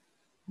imagine,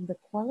 and the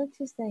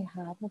qualities they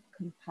have of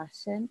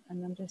compassion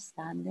and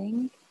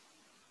understanding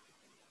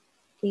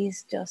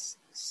is just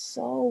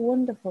so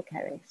wonderful,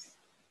 Keris.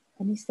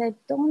 And he said,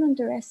 don't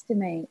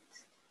underestimate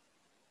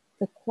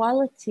the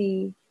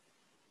quality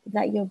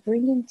that you're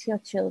bringing to your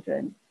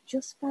children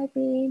just by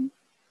being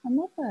a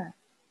mother.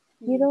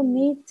 You don't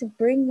need to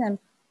bring them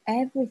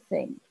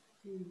everything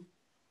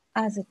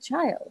as a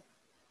child,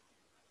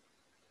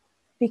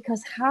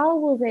 because how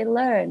will they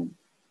learn?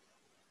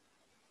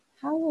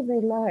 How will they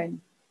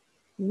learn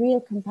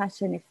real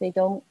compassion if they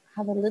don't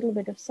have a little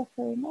bit of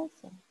suffering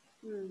also?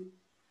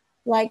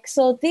 Like,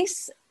 so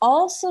this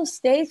also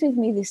stays with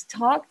me, this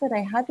talk that I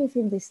had with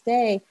him this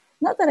day,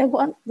 not that I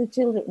want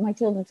my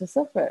children to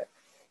suffer,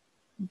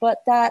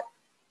 but that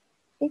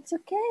it's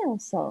okay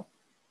also.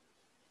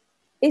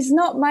 It's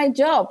not my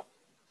job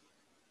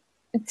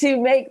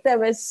to make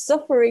them a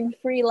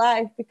suffering-free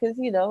life, because,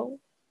 you know,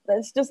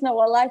 that's just not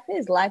what life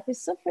is. Life is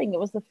suffering.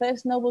 It was the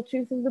first noble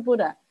truth of the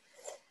Buddha.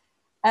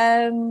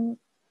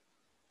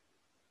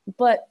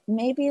 But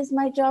maybe it's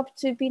my job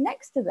to be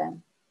next to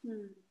them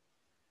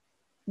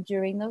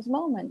during those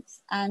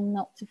moments and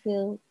not to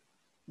feel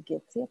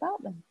guilty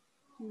about them.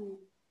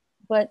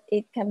 But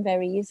it can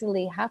very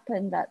easily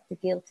happen that the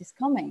guilt is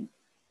coming.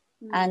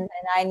 And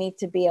I need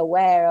to be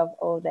aware of,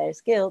 oh, there's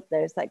guilt,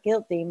 there's that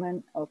guilt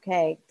demon,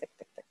 okay.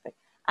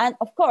 And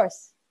of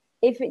course,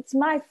 if it's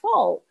my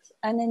fault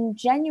and I'm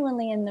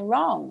genuinely in the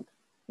wrong,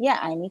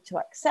 I need to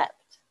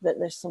accept that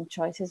there's some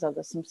choices or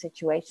there's some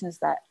situations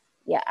that,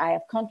 I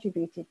have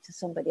contributed to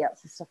somebody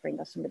else's suffering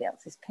or somebody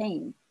else's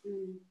pain.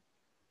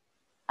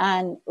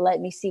 And let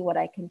me see what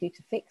I can do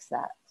to fix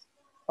that.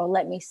 Or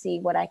let me see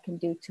what I can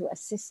do to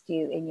assist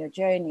you in your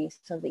journey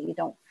so that you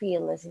don't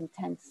feel as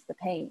intense the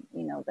pain,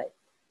 you know, that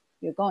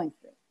you're going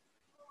through.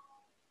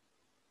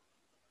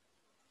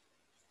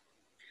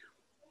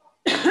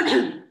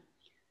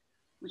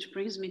 Which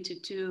brings me to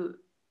two,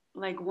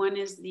 like, one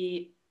is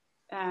the,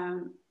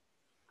 I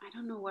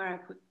don't know where I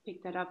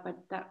picked that up, but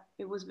that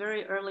it was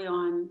very early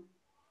on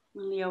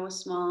when Leo was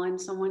small, and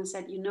someone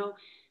said, you know,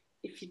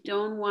 if you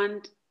don't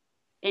want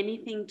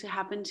anything to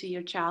happen to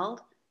your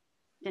child,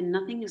 then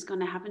nothing is going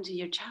to happen to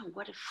your child.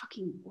 What a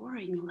fucking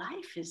boring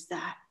life is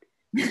that?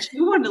 Do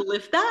you want to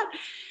live that?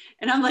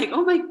 And I'm like,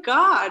 oh my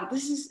God,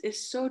 this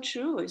is so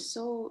true. It's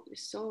so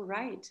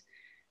right.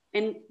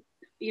 And,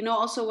 you know,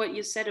 also what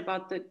you said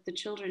about the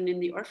children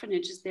in the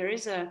orphanages, there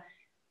is a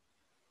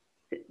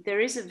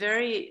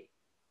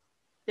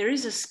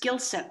skill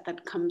set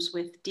that comes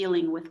with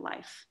dealing with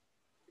life.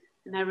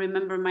 And I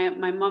remember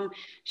my mom,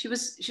 she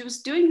was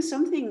doing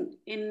something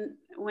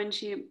when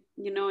she,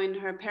 you know, in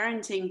her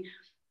parenting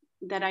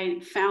that I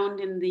found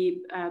in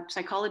the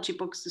psychology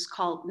books is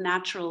called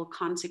natural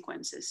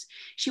consequences.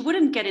 She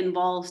wouldn't get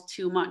involved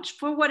too much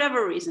for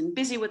whatever reason,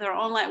 busy with her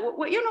own life,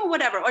 you know,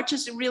 whatever, or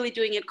just really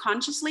doing it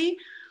consciously.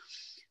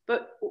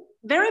 But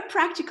very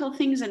practical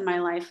things in my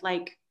life,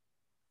 like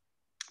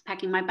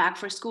packing my bag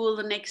for school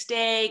the next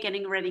day,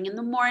 getting ready in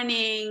the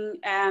morning,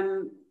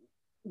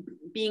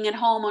 being at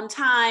home on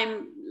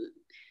time.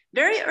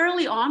 Very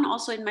early on,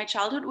 also in my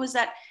childhood, was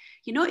that,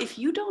 you know, if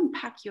you don't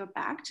pack your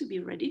bag to be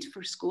ready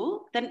for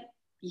school, then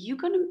you're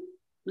going to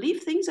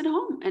leave things at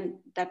home. And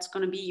that's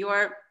going to be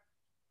your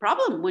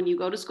problem when you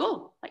go to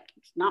school. Like,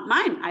 it's not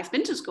mine. I've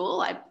been to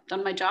school, I've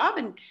done my job,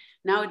 and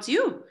now it's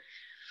you.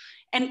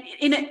 And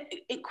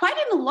quite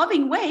in a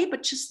loving way,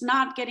 but just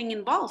not getting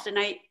involved. And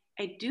I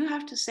do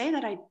have to say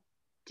that I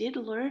did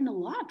learn a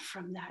lot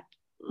from that.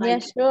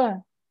 Like,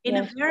 sure. In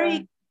a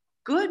very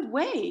good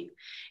way.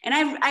 And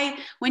I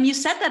when you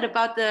said that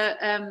about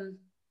the,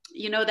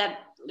 you know,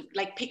 that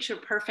like picture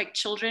perfect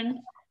children,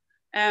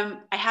 I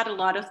had a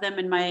lot of them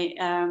in my,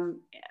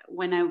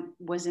 when I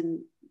was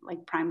in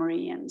like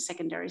primary and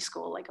secondary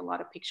school, like a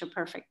lot of picture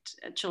perfect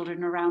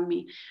children around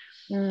me.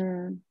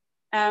 And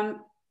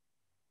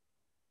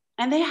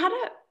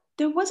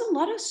there was a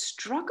lot of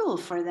struggle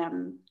for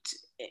them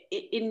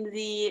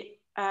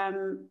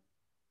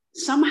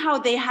somehow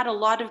they had a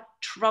lot of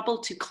trouble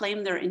to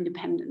claim their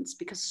independence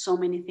because so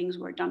many things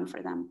were done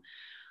for them.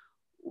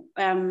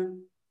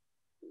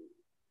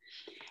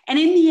 And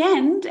in the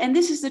end, and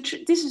this is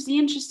the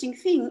interesting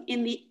thing,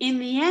 in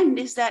the end,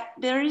 is that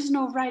there is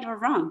no right or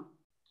wrong.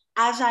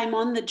 As I'm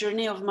on the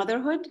journey of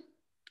motherhood,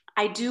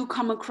 I do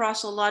come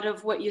across a lot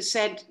of what you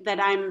said that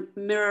I'm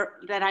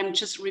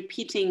just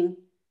repeating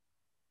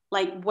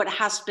like what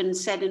has been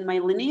said in my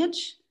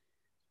lineage.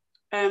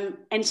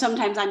 And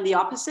sometimes I'm the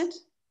opposite.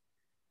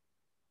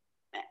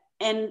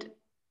 And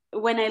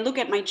when I look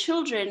at my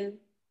children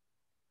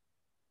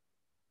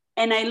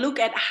and I look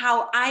at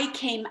how I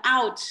came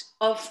out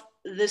of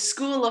the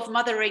school of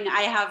mothering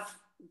I have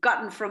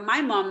gotten from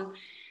my mom,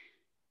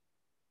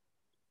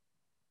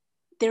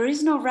 there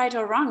is no right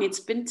or wrong. It's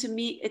been to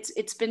me,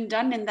 it's been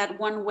done in that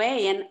one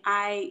way. And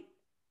I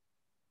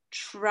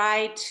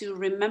try to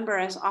remember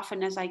as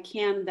often as I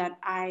can that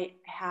I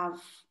have,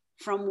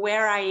 from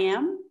where I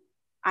am,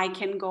 I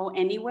can go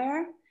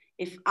anywhere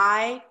if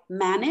I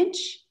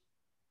manage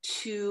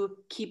to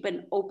keep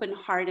an open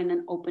heart and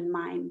an open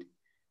mind,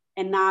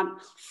 and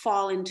not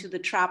fall into the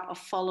trap of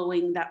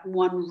following that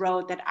one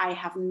road that I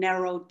have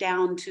narrowed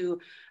down to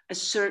a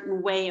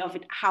certain way of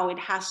it, how it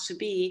has to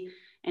be.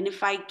 And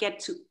if I get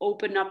to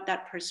open up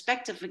that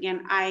perspective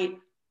again, I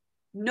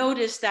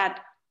notice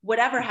that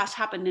whatever has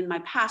happened in my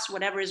past,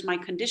 whatever is my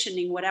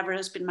conditioning, whatever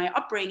has been my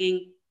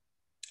upbringing,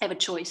 I have a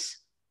choice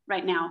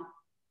right now.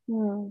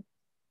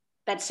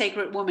 That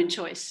sacred woman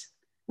choice.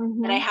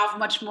 And I have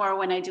much more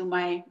when I do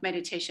my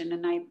meditation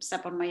and I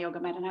step on my yoga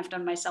mat and I've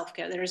done my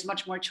self-care. There is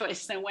much more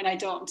choice than when I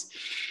don't.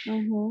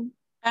 And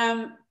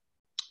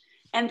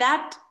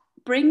that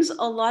brings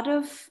a lot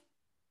of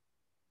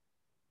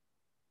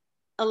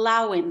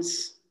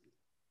allowance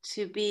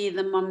to be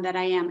the mom that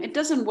I am. It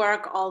doesn't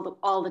work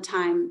all the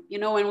time. You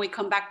know, when we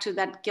come back to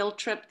that guilt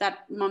trip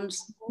that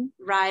moms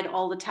ride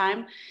all the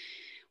time,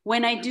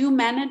 when I do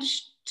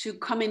manage to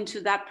come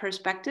into that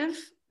perspective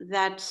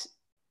that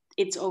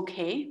it's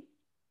okay,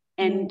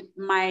 and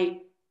my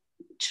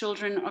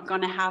children are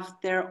going to have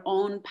their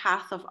own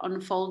path of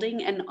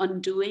unfolding and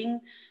undoing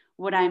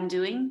what I'm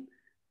doing,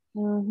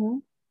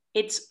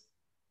 it's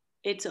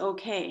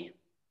okay.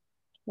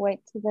 Wait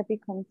till they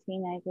become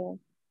teenagers.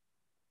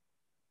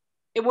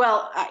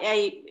 Well,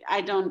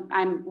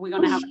 we're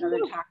going to have another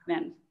talk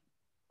then.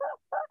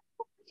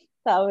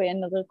 That'll be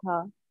another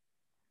talk.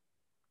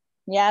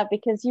 Yeah,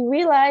 because you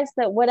realize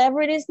that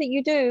whatever it is that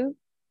you do,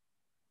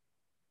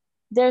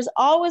 there's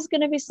always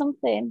going to be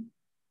something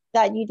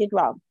that you did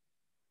wrong.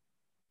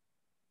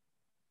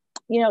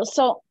 You know,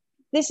 so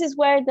this is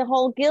where the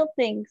whole guilt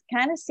thing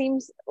kind of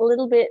seems a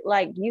little bit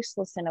like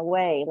useless in a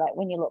way, like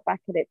when you look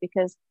back at it,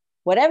 because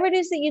whatever it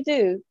is that you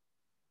do,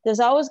 there's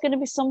always going to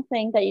be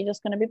something that you're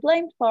just going to be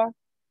blamed for.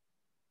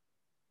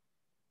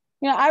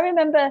 You know, I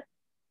remember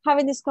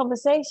having this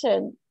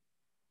conversation.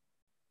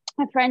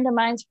 A friend of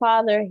mine's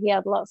father, he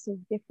had lots of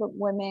different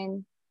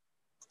women,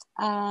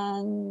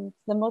 and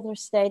the mother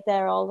stayed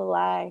there all the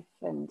life,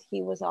 and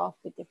he was off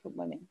with different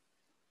women.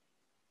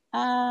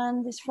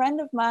 And this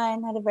friend of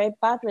mine had a very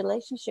bad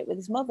relationship with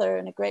his mother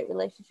and a great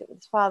relationship with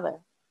his father.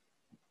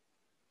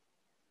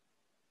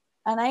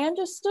 And I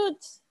understood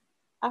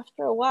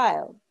after a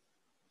while,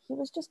 he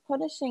was just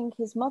punishing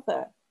his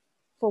mother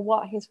for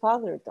what his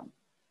father had done.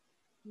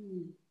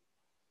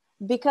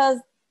 Because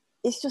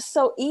it's just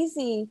so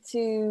easy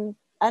to,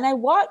 and I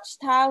watched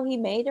how he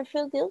made her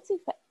feel guilty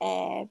for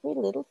every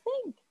little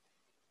thing.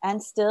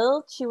 And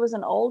still, she was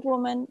an old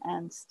woman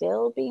and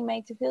still being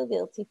made to feel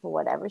guilty for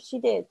whatever she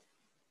did.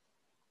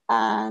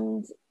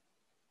 And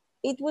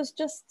it was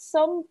just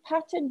some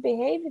patterned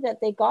behavior that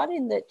they got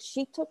in, that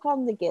she took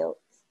on the guilt.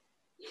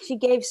 She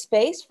gave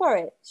space for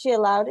it. She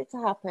allowed it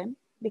to happen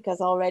because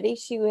already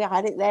she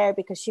had it there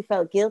because she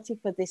felt guilty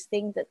for this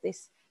thing that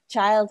this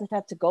child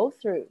had to go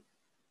through.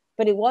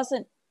 But it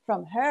wasn't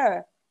from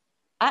her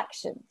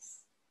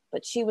actions,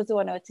 but she was the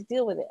one who had to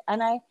deal with it.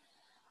 And I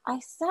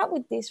sat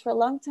with this for a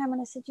long time,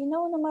 and I said, you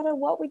know, no matter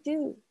what we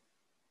do,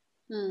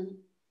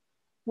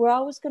 we're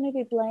always going to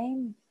be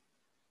blamed.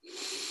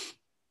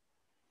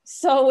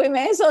 So we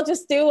may as well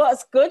just do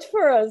what's good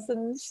for us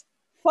and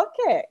fuck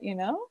it, you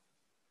know?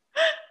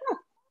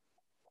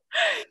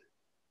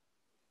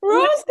 We're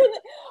always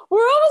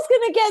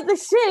gonna get the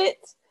shit,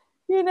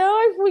 you know,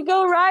 if we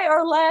go right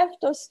or left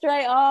or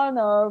straight on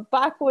or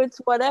backwards,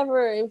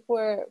 whatever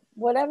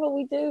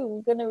we do,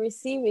 we're gonna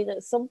receive it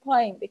at some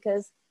point.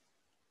 Because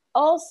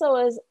also,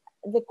 as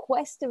the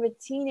quest of a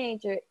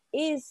teenager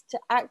is to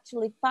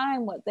actually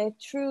find what their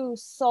true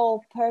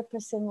soul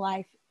purpose in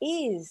life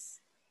is.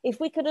 If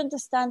we could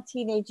understand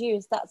teenage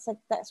years, that's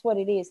what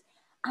it is.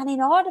 And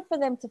in order for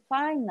them to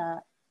find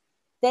that,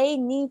 they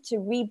need to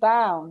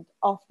rebound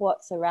off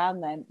what's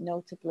around them,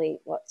 notably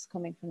what's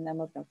coming from their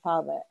mother and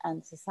father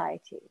and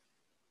society.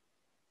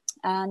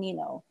 And, you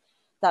know,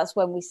 that's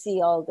when we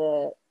see all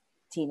the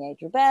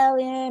teenage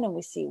rebellion and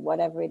we see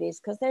whatever it is,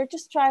 because they're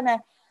just trying to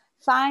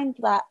find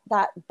that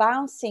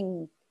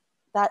bouncing,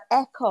 that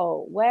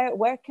echo.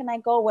 Where can I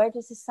go? Where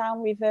does the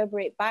sound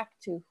reverberate back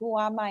to? Who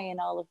am I in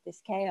all of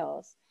this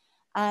chaos?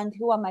 And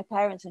who are my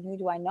parents and who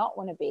do I not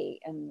want to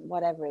be, and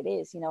whatever it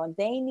is, you know. And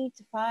they need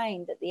to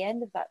find at the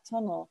end of that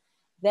tunnel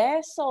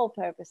their soul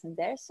purpose and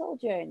their soul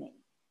journey,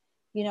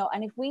 you know.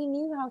 And if we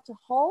knew how to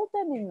hold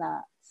them in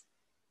that,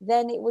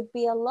 then it would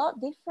be a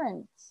lot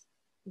different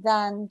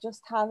than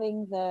just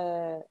having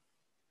the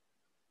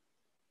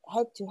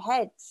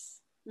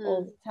head-to-heads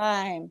all the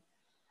time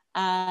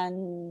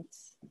and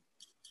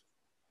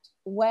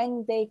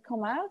when they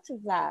come out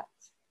of that,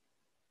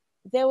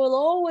 they will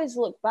always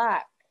look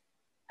back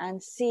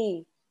and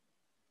see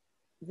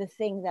the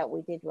thing that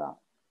we did wrong.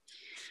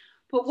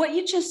 But what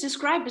you just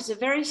described is a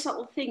very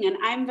subtle thing, and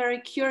I'm very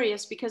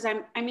curious because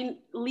I mean,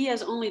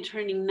 Leah's only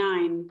turning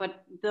 9,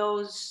 but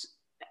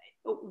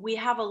we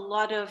have a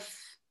lot of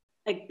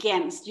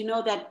against, you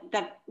know,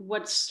 that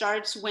what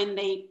starts when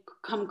they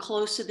come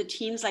close to the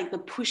teens, like the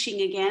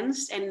pushing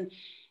against, and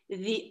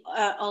the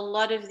a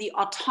lot of the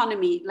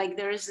autonomy, like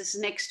there is this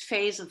next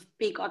phase of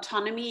big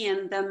autonomy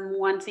and them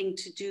wanting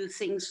to do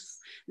things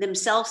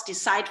themselves,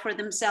 decide for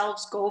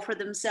themselves, go for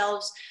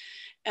themselves.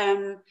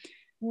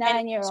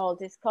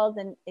 9-year-old, it's called,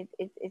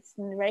 it's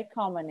very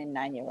common in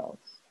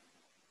 9-year-olds.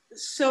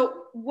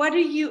 So what do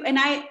you, and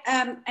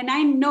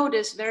I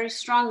noticed very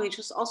strongly,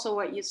 just also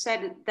what you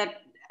said,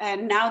 that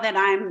now that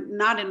I'm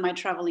not in my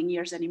traveling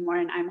years anymore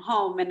and I'm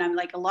home, and I'm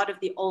like, a lot of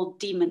the old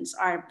demons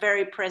are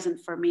very present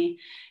for me,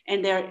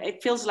 and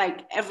it feels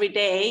like every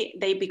day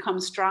they become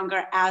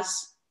stronger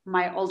as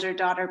my older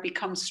daughter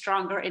becomes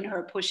stronger in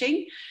her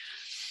pushing.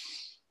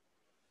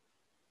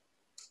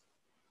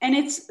 And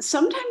it's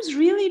sometimes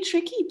really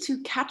tricky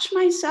to catch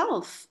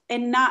myself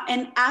and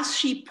as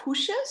she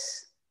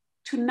pushes,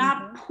 to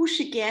not push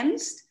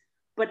against,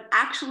 but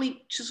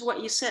actually just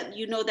what you said,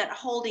 you know, that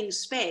holding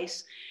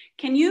space.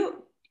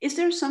 Is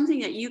there something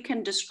that you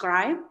can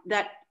describe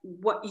that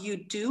what you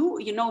do,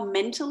 you know,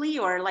 mentally,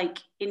 or like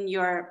in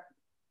your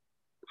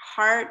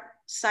heart,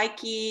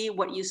 psyche,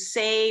 what you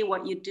say,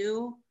 what you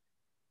do?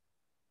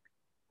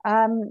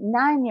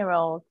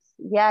 9-year-olds.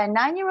 Yeah,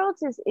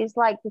 9-year-olds is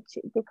like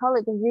they call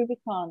it the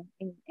Rubicon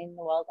in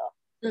the Waldorf.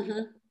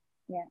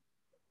 Yeah.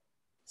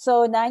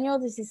 So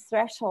 9-year-old is this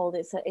threshold.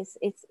 It's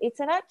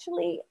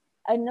actually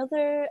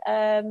another.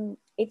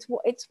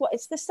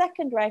 It's the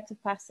second rite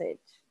of passage.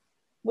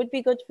 Would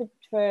be good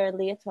for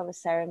Leah to have a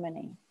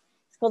ceremony.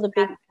 It's called a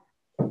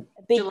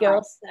big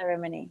girl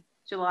ceremony.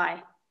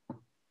 July.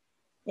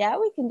 Yeah,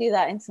 we can do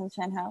that in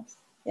Sunshine House.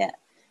 Yeah,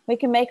 we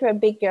can make her a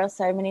big girl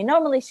ceremony.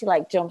 Normally she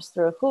like jumps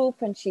through a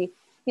hoop, and she,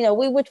 you know,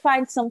 we would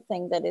find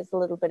something that is a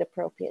little bit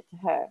appropriate to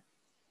her.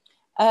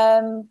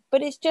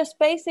 But it's just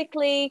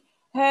basically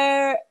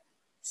her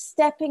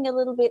stepping a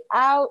little bit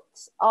out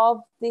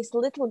of this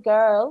little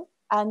girl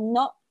and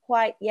not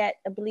quite yet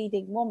a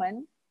bleeding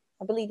woman,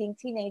 a bleeding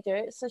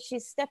teenager. So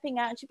she's stepping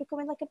out and she's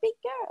becoming like a big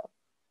girl.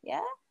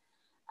 Yeah.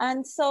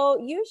 And so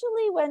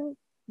usually when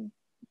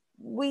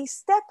we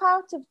step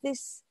out of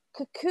this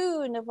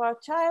cocoon of our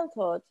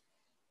childhood,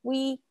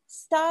 we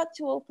start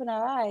to open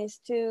our eyes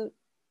to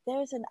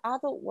there's an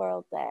adult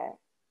world there,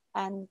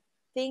 and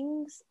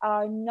things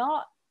are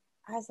not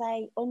as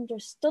I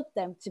understood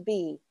them to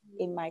be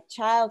in my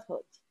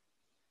childhood.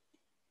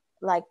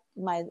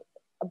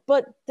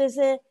 But there's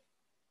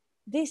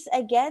this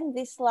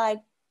like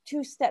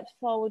 2 steps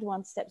forward,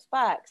 1 steps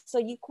back. So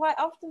you quite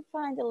often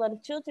find a lot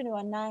of children who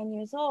are 9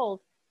 years old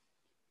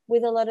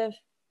with a lot of,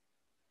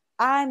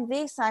 I'm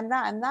this, I'm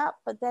that, I'm that,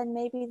 but then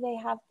maybe they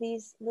have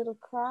these little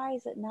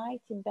cries at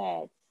night in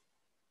bed,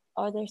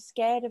 or they're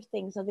scared of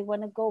things, or they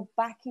want to go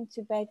back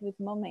into bed with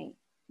mummy,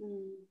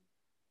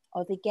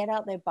 or they get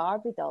out their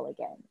Barbie doll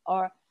again,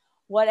 or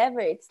whatever.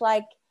 It's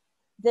like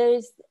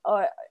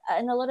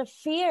and a lot of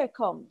fear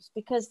comes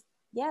because,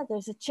 yeah,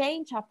 there's a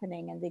change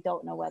happening and they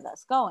don't know where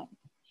that's going.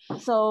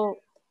 So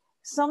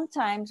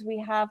sometimes we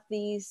have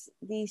these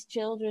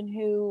children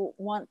who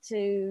want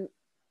to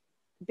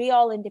be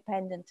all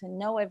independent and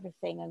know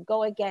everything and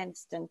go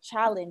against and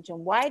challenge.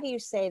 And why do you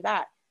say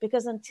that?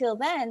 Because until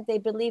then, they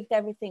believed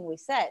everything we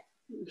said.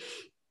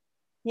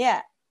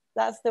 Yeah,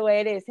 that's the way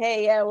it is.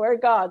 Hey, yeah, we're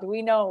God.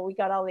 We know, we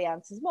got all the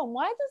answers. Mom,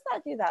 why does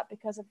that do that?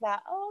 Because of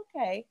that. Oh,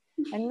 okay.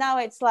 And now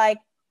it's like,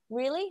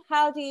 really?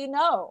 How do you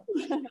know?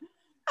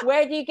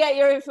 Where do you get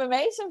your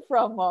information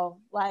from, Mom?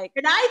 Like,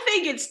 and I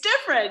think it's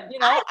different. You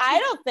know, I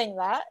don't think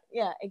that.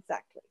 Yeah,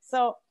 exactly.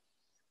 So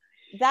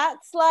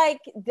that's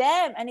like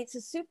them, and it's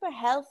a super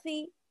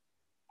healthy,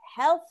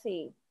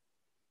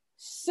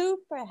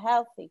 super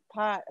healthy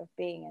part of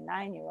being a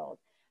 9-year-old.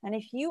 And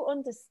if you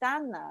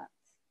understand that,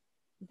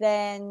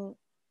 then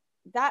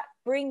that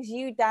brings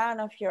you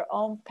down off your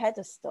own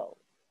pedestal,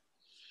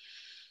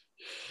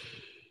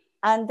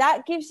 and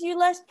that gives you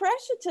less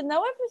pressure to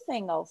know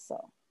everything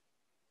also,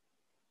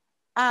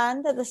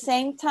 and at the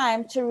same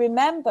time to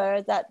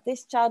remember that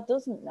this child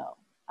doesn't know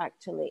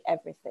actually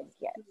everything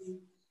yet.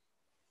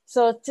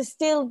 So to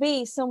still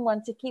be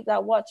someone to keep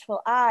that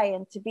watchful eye,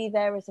 and to be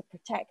there as a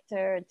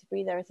protector, and to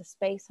be there as a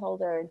space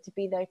holder, and to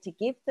be there to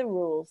give the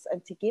rules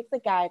and to give the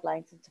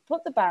guidelines and to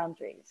put the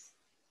boundaries.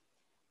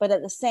 But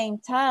at the same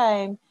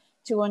time,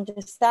 to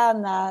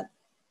understand that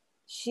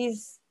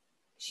she's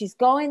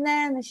going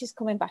there and then she's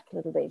coming back a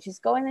little bit. She's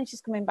going there and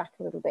she's coming back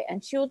a little bit.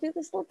 And she'll do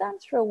this little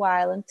dance for a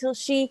while until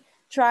she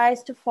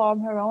tries to form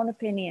her own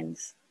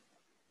opinions,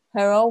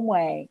 her own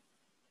way.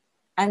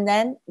 And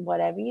then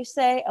whatever you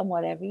say and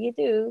whatever you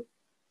do,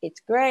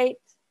 it's great,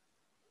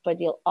 but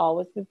you'll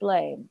always be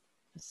blamed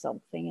for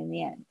something in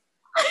the end.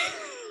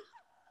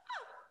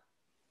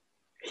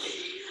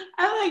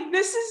 I'm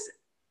like,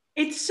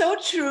 it's so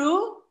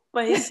true.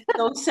 but it's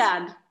so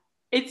sad.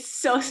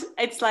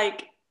 It's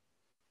like,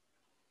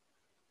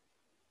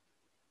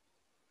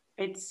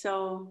 it's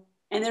so,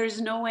 and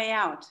there's no way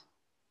out.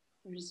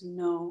 There's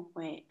no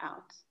way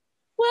out.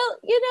 Well,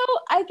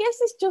 I guess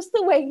it's just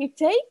the way you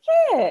take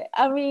it.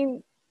 I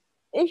mean,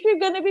 if you're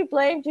going to be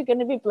blamed, you're going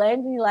to be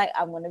blamed. And you're like,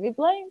 I'm going to be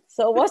blamed.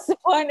 So what's the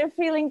point of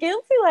feeling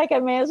guilty? Like, I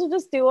may as well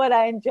just do what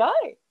I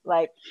enjoy.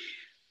 Like,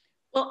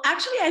 well,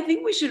 actually, I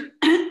think we should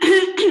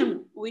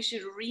we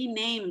should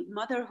rename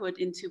motherhood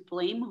into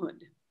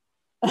blamehood.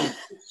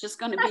 It's just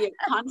going to be a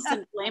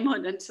constant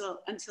blamehood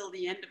until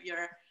the end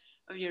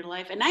of your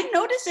life. And I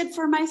notice it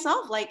for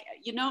myself. Like,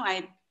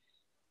 I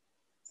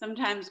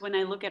sometimes when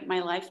I look at my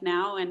life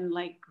now and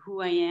like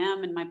who I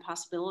am and my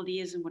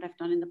possibilities and what I've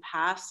done in the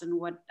past and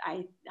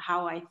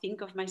how I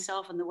think of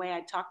myself and the way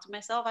I talk to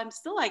myself, I'm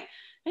still like,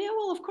 yeah,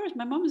 well, of course,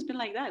 my mom has been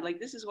like that. Like,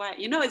 this is why,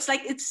 it's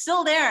like, it's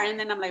still there. And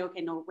then I'm like,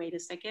 okay, no, wait a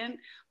second.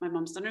 My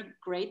mom's done a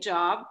great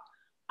job.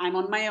 I'm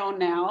on my own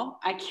now.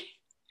 I can't.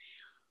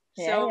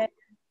 So,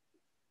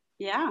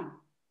 yeah.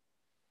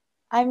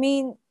 I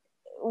mean,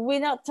 we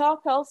not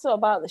talk also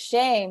about the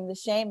shame. The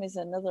shame is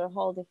another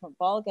whole different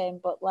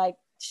ballgame, but like,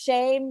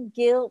 shame,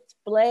 guilt,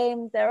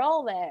 blame, they're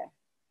all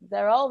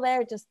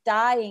there just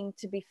dying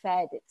to be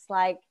fed. It's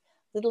like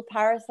little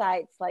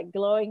parasites like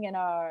glowing in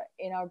our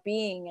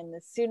being, and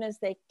as soon as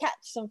they catch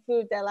some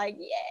food, they're like,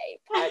 yay,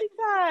 party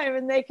time,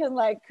 and they can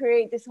like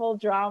create this whole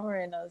drama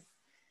in us.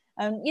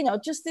 And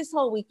just this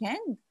whole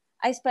weekend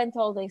I spent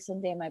all day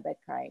Sunday in my bed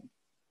crying.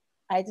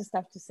 I just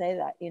have to say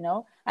that,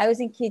 I was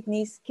in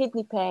kidney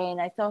pain.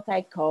 I thought I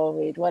had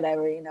COVID,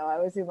 whatever, I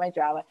was in my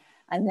drama.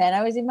 And then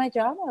I was in my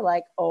drama,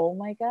 like, oh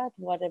my God,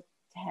 what a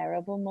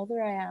terrible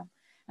mother I am.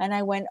 And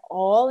I went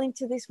all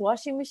into this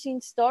washing machine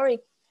story.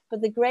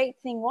 But the great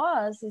thing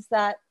is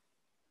that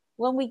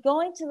when we go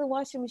into the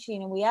washing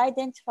machine and we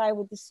identify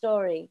with the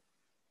story,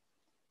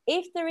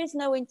 if there is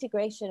no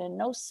integration and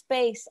no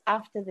space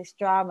after this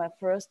drama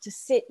for us to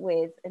sit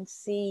with and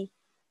see,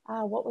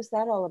 what was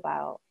that all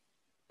about?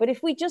 But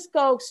if we just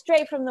go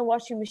straight from the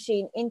washing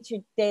machine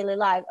into daily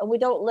life and we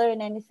don't learn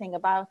anything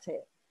about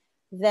it,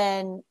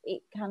 then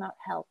it cannot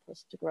help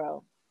us to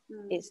grow.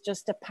 It's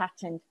just a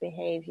patterned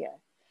behavior.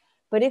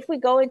 But if we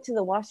go into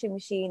the washing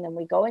machine and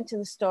we go into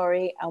the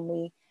story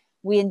and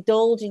we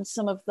indulge in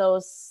some of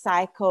those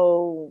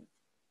psycho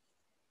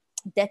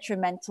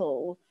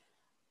detrimental,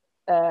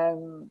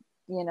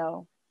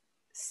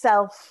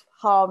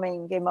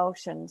 self-harming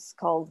emotions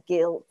called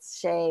guilt,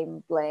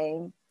 shame,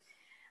 blame,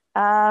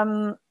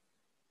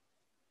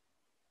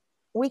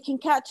 we can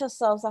catch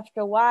ourselves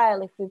after a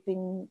while if we've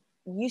been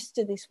used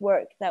to this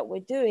work that we're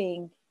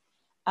doing,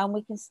 and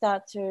we can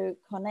start to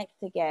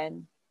connect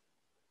again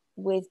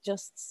with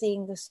just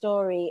seeing the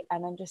story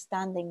and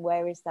understanding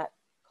where is that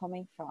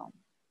coming from.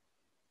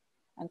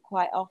 And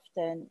quite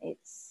often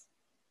it's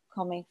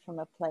coming from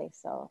a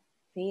place of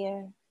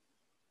fear,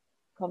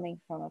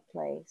 coming from a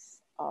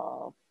place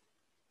of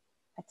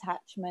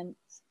attachment,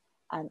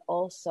 and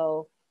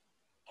also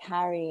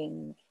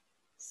carrying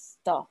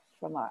stuff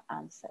from our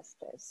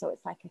ancestors. So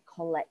it's like a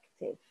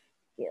collective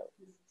guilt.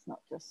 It's not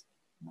just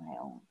my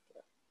own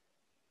guilt.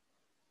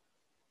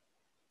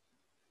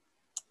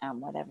 And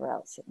whatever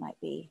else it might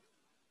be.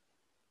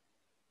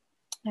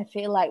 I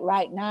feel like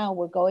right now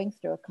we're going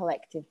through a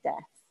collective death.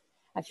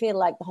 I feel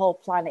like the whole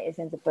planet is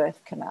in the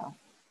birth canal.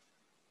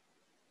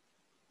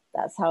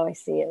 That's how I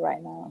see it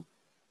right now.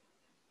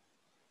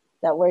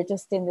 That we're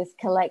just in this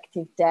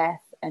collective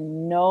death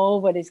and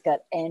nobody's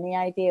got any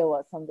idea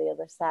what's on the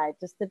other side.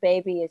 Just the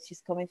baby, as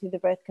she's coming through the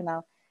birth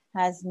canal,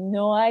 has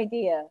no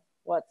idea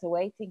what's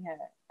awaiting her.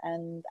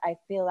 And I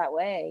feel that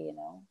way,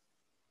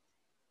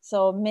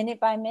 So minute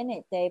by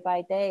minute, day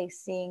by day,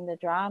 seeing the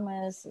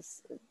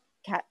dramas,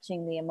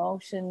 catching the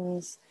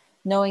emotions,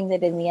 knowing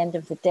that in the end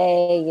of the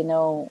day,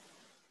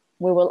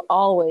 we will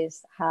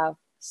always have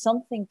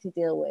something to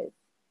deal with,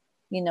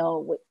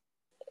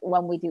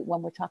 when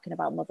we're talking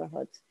about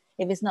motherhood.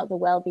 If it's not the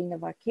well-being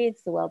of our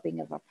kids, the well-being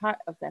of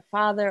their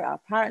father, our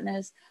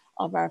partners,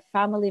 of our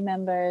family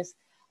members,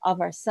 of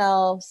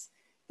ourselves,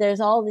 there's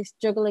all this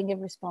juggling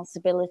of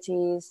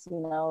responsibilities.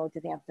 Do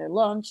they have their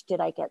lunch? Did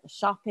I get the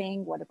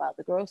shopping? What about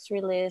the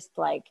grocery list?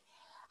 Like,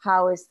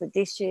 how is the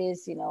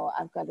dishes?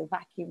 I've got to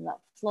vacuum that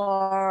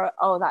floor.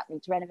 Oh, that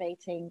needs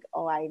renovating.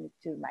 Oh, I need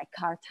to, my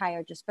car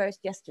tire just burst.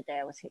 Yesterday,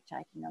 I was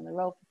hitchhiking on the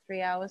road for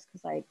 3 hours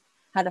because I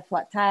had a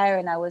flat tire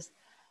and I was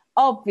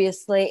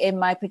obviously in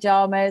my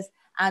pajamas.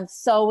 And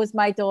so was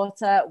my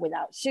daughter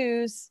without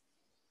shoes.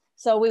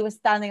 So we were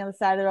standing on the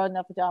side of the road in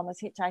our pajamas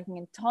hitchhiking,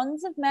 and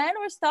tons of men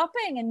were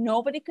stopping and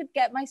nobody could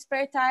get my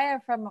spare tire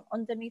from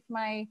underneath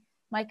my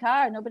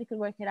car. Nobody could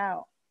work it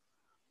out.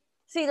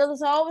 See,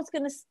 there's always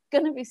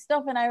gonna be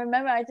stuff. And I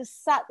remember I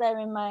just sat there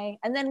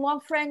and then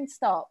one friend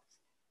stopped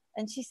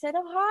and she said,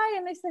 oh, hi.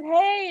 And I said,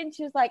 hey. And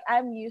she was like,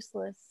 I'm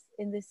useless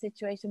in this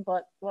situation,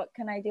 but what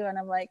can I do? And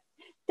I'm like,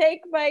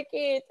 take my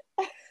kid.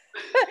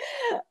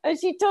 And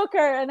she took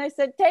her, and I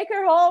said, take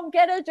her home,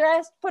 get her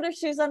dressed, put her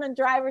shoes on, and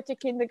drive her to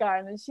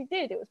kindergarten. And she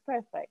did. It was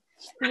perfect.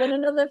 And then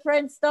another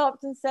friend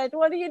stopped and said,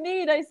 what do you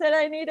need? I said,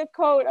 I need a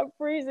coat. I'm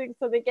freezing.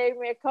 So they gave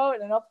me a coat,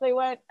 and off they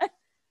went. I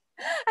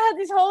had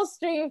this whole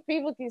stream of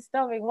people keep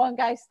stopping. One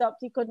guy stopped.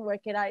 He couldn't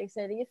work it out. He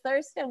said, are you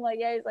thirsty? I'm like,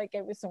 yeah. He's like,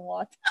 give me some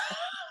water.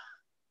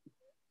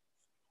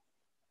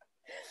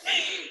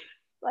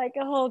 Like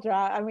a whole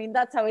drive. I mean,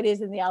 that's how it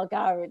is in the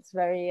Algarve. It's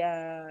very,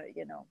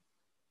 you know,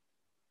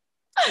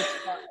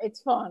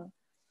 it's fun.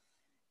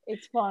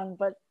 It's fun,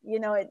 but you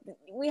know,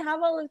 we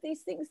have all of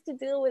these things to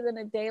deal with on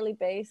a daily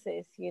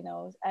basis, you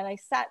know. And I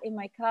sat in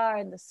my car,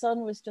 and the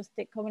sun was just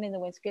coming in the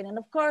windscreen, and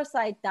of course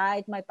I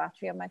died my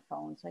battery on my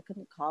phone, so I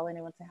couldn't call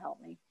anyone to help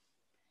me.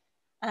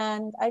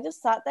 And I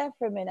just sat there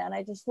for a minute, and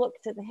I just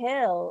looked at the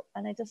hill,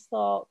 and I just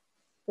thought,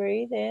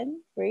 breathe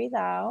in, breathe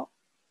out.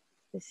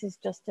 This is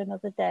just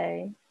another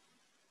day,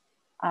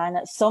 and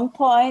at some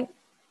point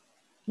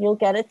you'll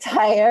get a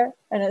tire,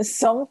 and at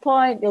some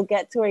point you'll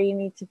get to where you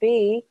need to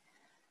be,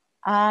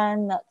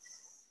 and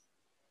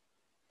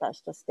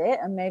that's just it.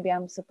 And maybe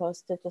I'm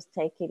supposed to just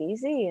take it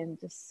easy and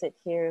just sit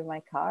here in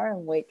my car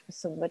and wait for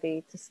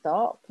somebody to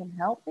stop and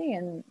help me.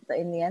 And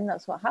in the end,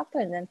 that's what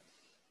happened. And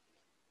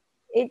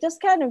it just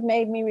kind of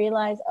made me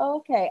realize, oh,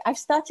 okay, I've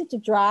started to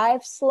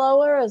drive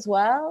slower as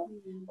well,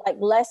 like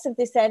less of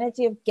this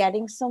energy of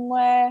getting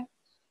somewhere,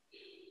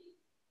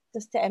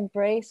 just to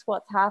embrace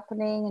what's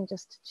happening and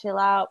just to chill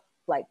out,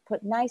 like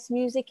put nice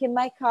music in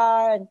my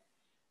car and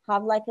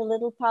have like a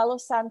little Palo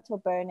Santo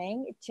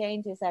burning. It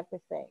changes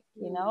everything,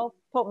 you know.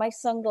 Put my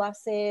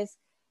sunglasses,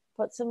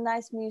 put some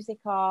nice music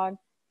on,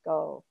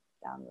 go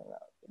down the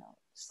road, you know,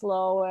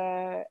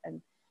 slower.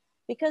 And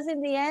because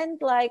in the end,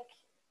 like,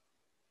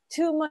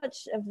 too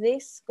much of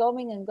this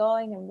going and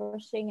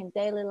rushing in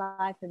daily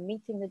life and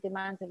meeting the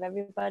demands of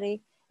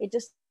everybody, it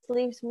just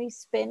leaves me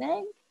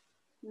spinning.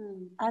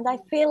 And I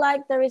feel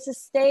like there is a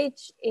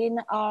stage in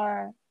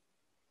our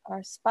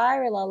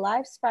spiral, our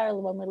life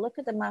spiral, when we look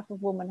at the map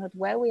of womanhood,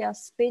 where we are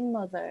spin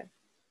mother.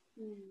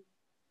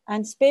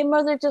 And spin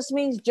mother just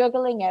means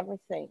juggling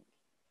everything.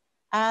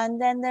 And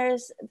then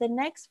there's the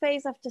next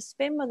phase after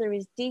spin mother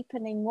is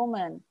deepening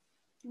woman.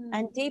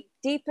 And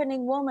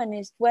deepening woman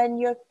is when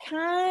you're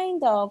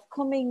kind of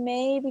coming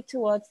maybe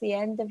towards the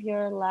end of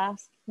your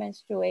last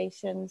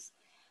menstruations,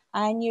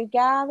 and you're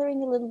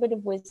gathering a little bit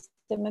of wisdom,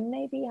 and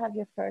maybe you have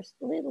your first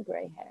little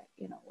gray hair,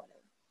 you know, whatever.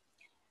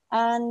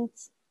 And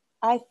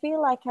I feel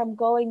like I'm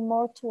going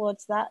more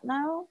towards that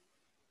now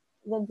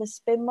than the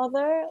spin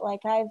mother.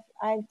 Like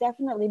I've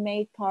definitely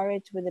made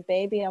porridge with a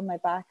baby on my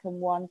back and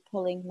one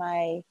pulling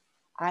my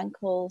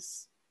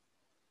ankles.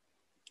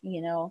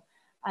 You know,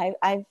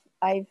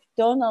 I've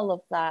done all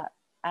of that.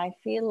 I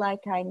feel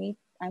like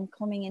I'm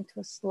coming into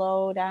a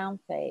slow down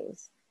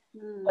phase.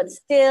 But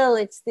still,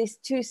 it's this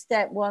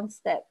 2-step,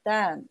 1-step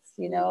dance,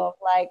 you know, of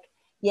like,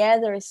 yeah,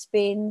 there is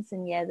spins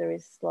and yeah, there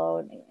is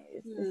slow.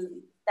 It's this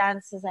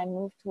dance as I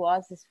move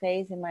towards this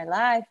phase in my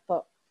life.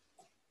 But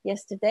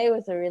yesterday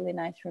was a really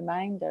nice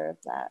reminder of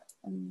that,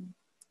 and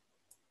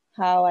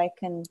how I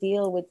can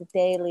deal with the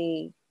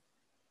daily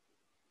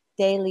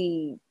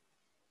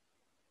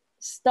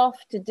stuff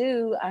to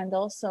do, and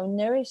also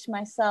nourish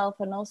myself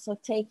and also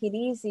take it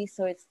easy.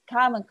 So it's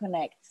calm and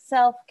connect,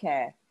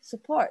 self-care,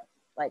 support.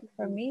 Like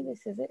for me,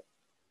 this is it.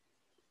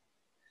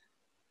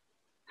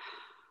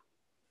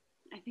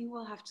 I think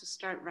we'll have to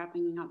start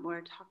wrapping up.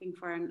 We're talking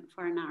for an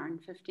hour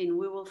and 15.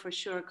 We will for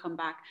sure come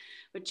back.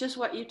 But just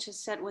what you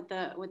just said with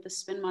the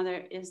spin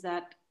mother is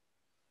that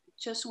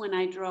just when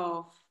I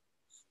drove,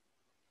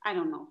 I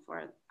don't know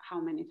for how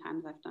many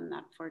times I've done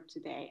that for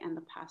today and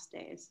the past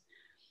days.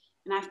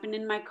 And I've been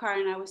in my car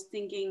and I was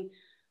thinking,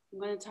 I'm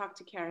going to talk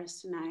to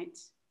Karis tonight,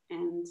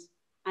 and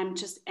I'm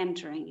just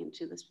entering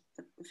into the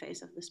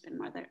phase of the spin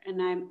mother,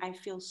 and I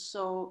feel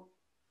so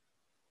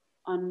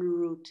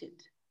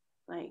unrooted,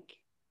 like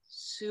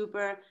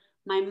super,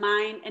 my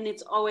mind, and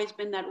it's always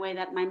been that way,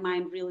 that my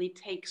mind really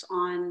takes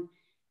on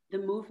the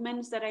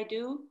movements that I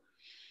do.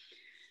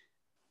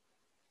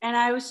 And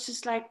I was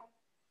just like,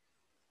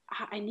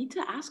 I need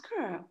to ask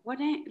her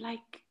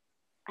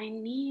I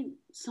need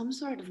some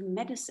sort of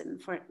medicine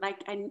for it.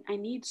 Like I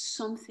need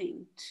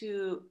something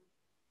to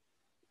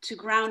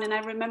ground. And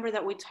I remember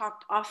that we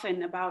talked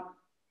often about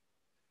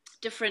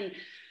different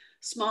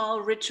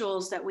small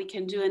rituals that we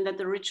can do, and that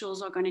the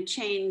rituals are going to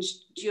change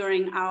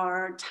during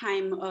our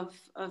time of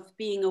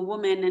being a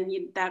woman, and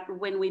that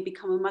when we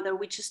become a mother,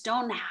 we just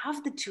don't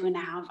have the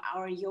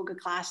 2.5-hour yoga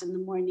class in the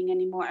morning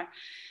anymore.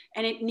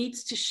 And it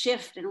needs to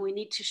shift, and we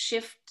need to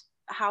shift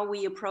how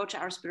we approach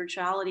our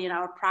spirituality and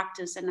our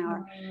practice and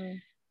our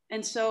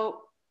and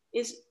so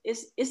is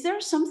there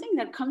something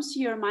that comes to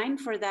your mind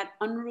for that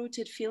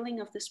unrooted feeling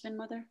of the spin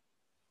mother?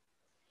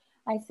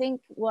 I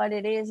think what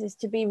it is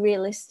to be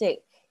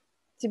realistic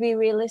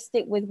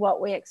with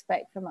what we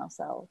expect from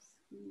ourselves.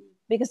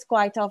 Because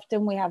quite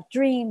often we have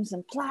dreams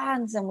and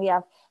plans, and we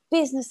have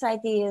business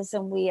ideas,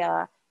 and we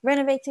are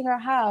renovating our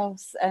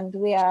house, and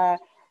we are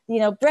you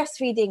know,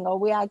 breastfeeding, or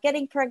we are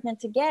getting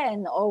pregnant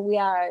again, or we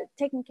are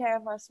taking care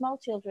of our small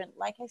children.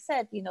 Like I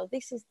said, you know,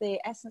 this is the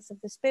essence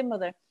of the spin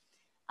mother.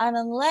 And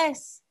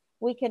unless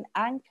we can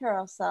anchor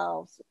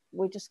ourselves,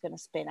 we're just going to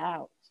spin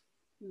out.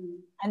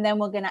 And then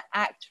we're going to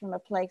act from a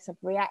place of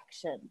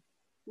reaction,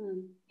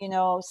 you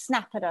know,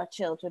 snap at our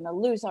children or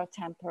lose our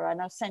temper,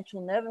 and our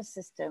central nervous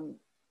system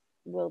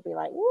will be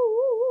like, woo,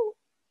 woo, woo.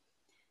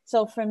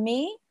 So for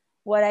me,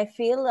 what I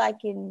feel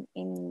like in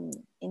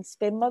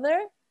Spin Mother,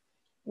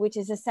 which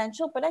is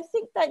essential, but I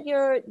think that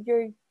you're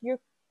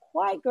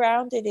quite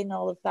grounded in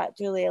all of that,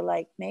 Julia.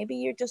 Like maybe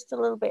you're just a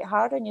little bit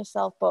hard on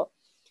yourself, but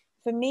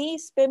for me,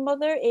 Spin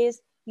Mother is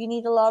you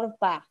need a lot of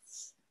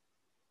baths.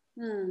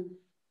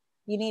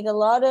 You need a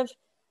lot of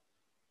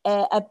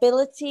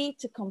ability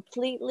to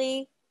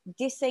completely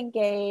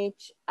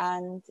disengage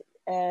and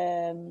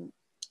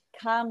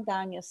calm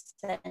down your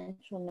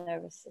central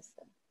nervous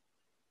system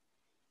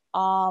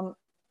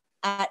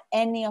at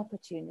any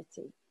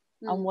opportunity,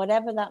 and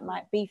whatever that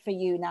might be for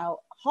you. Now,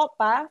 hot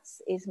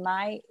baths is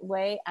my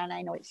way, and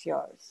I know it's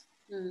yours,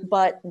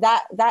 but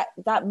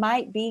that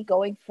might be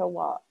going for a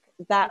walk.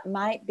 That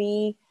might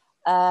be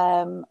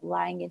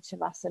lying in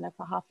Shavasana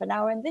for half an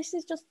hour. And this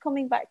is just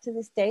coming back to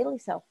this daily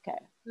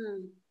self-care.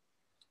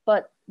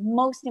 But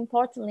most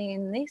importantly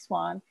in this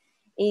one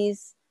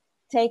is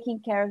taking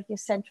care of your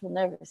central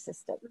nervous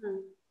system.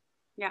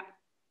 Yeah.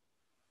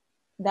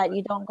 That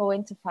you don't go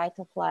into fight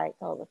or flight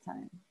all the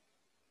time.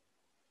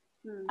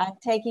 And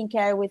taking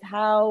care with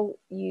how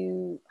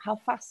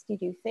fast you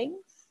do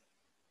things.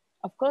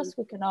 Of course,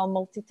 we can all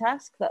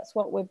multitask. That's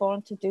what we're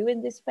born to do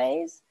in this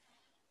phase.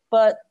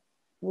 But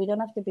we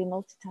don't have to be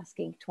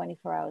multitasking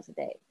 24 hours a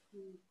day.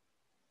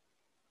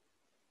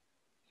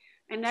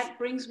 And that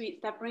brings me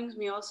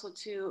also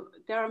to,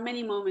 there are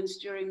many moments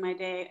during my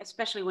day,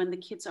 especially when the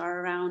kids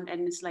are around,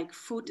 and it's like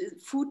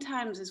food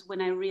times is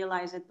when I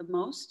realize it the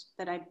most,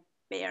 that I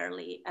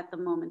barely at the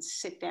moment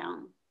sit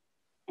down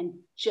and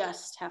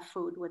just have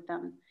food with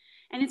them.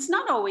 And it's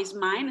not always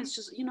mine. It's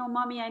just, you know,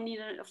 mommy, I need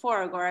a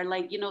fork, or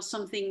like, you know,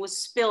 something was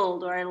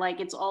spilled, or like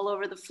it's all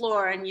over the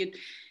floor, and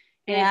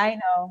I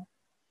know.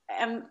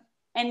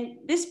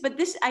 But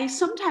I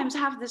sometimes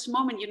have this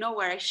moment, you know,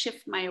 where I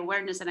shift my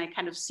awareness and I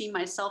kind of see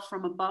myself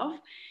from above,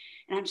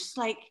 and I'm just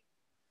like,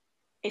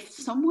 if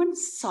someone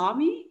saw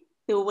me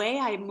the way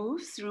I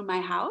move through my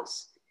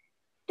house,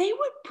 they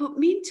would put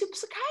me into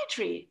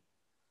psychiatry.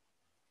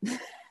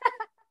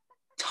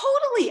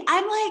 Totally.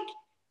 I'm like,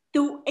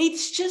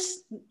 it's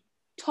just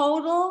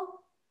total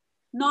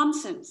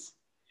nonsense.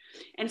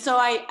 And so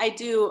I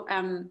do,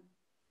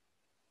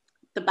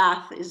 the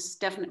bath is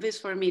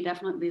for me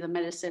definitely the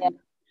medicine.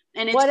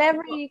 And it's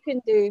whatever you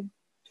can do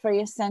for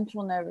your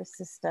central nervous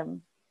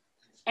system.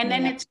 And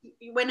then it's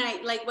when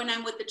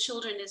I'm with the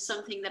children is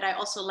something that I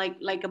also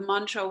like a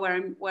mantra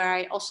where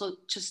I also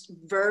just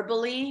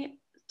verbally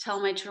tell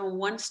my children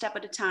one step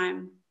at a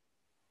time.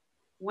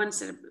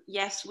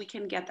 Yes, we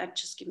can get that.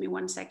 Just give me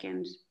 1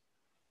 second.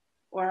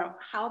 Or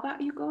how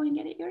about you go and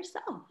get it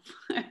yourself?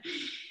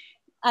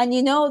 And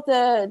you know,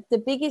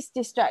 the biggest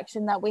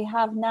distraction that we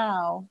have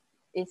now,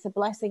 it's a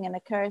blessing and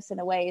a curse in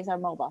a way, is our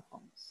mobile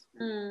phones.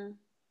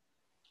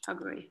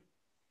 Agree.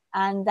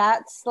 And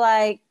that's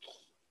like,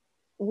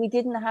 we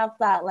didn't have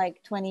that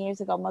like 20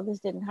 years ago. Mothers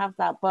didn't have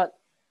that. But,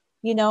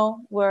 you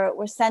know,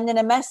 we're sending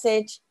a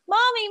message,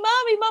 mommy.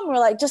 We're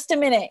like, just a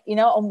minute, you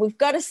know, and we've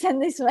got to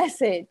send this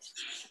message.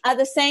 At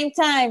the same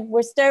time,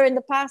 we're stirring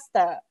the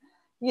pasta,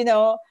 you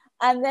know,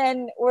 and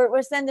then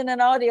we're sending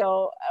an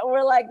audio.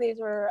 We're like these,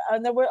 we're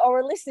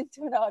listening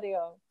to an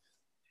audio.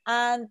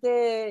 And,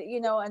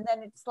 you know, and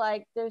then it's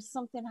like, there's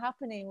something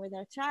happening with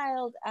our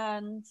child,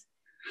 and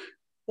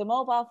the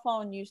mobile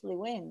phone usually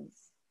wins.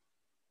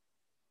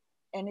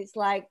 And it's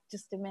like,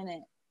 just a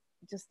minute,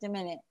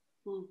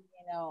 you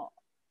know,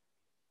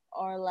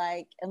 or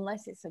like,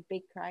 unless it's a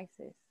big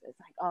crisis, it's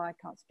like, oh, I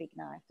can't speak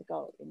now, I have to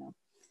go, you know.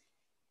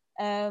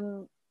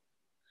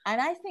 And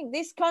I think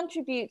this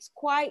contributes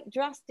quite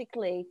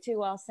drastically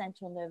to our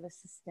central nervous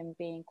system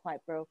being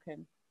quite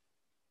broken.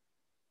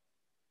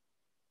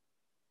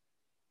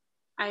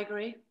 I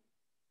agree.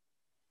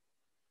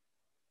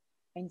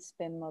 In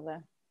Spin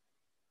Mother.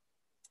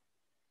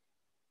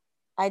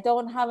 I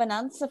don't have an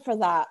answer for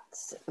that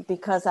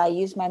because I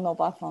use my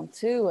mobile phone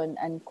too.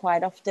 And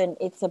quite often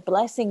it's a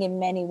blessing in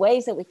many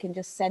ways that we can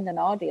just send an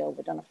audio.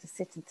 We don't have to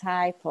sit and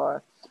type,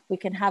 or we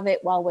can have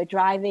it while we're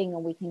driving,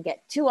 and we can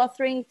get 2 or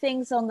 3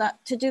 things on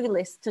that to-do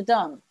list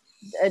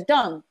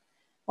done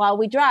while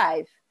we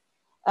drive.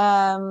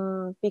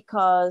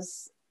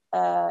 Because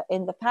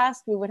in the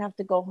past we would have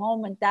to go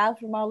home and dial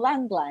from our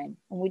landline,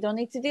 and we don't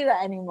need to do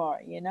that anymore,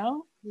 you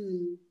know?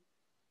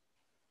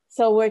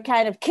 So we're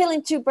kind of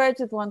killing 2 birds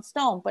with 1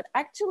 stone. But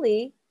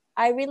actually,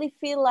 I really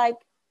feel like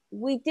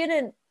we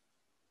didn't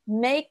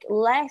make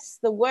less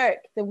the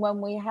work than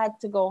when we had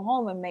to go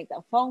home and make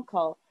that phone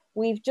call.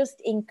 We've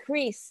just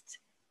increased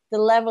the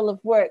level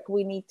of work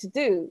we need to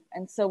do.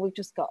 And so we've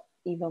just got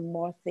even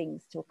more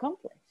things to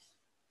accomplish.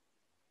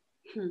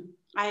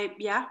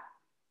 Yeah.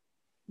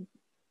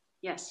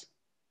 Yes.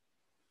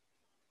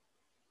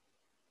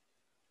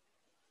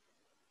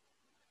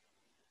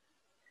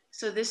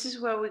 So this is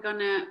where we're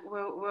gonna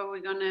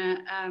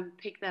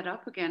pick that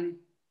up again.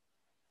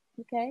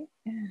 Okay.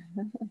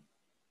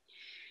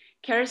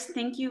 Karis,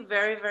 thank you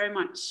very, very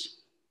much.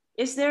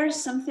 Is there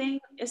something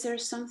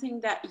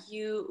that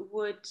you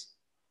would,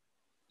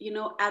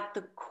 at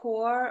the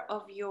core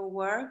of your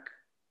work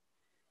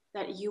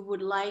that you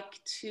would like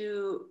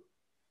to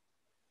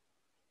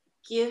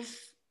give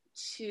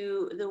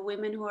to the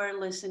women who are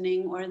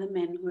listening or the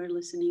men who are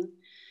listening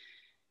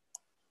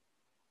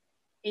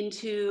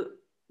into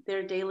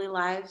their daily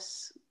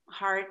lives,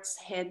 hearts,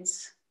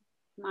 heads,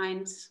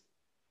 minds?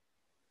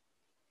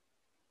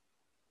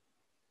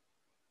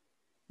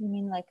 You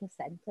mean like a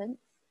sentence?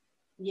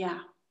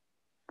 Yeah,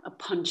 a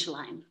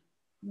punchline.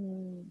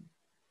 You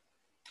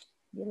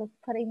look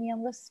putting me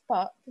on the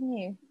spot, didn't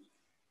you?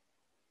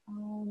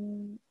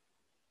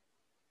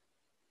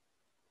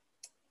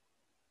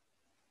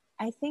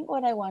 I think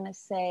what I want to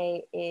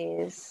say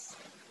is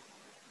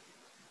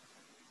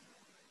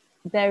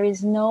there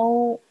is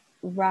no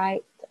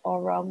right or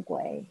wrong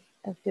way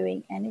of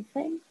doing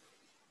anything.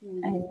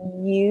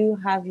 And you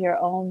have your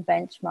own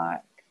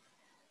benchmark,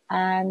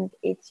 and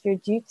it's your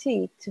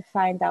duty to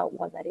find out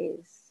what that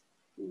is.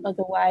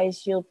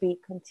 Otherwise, you'll be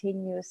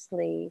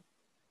continuously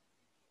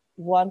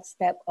one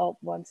step up,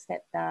 one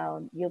step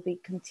down. You'll be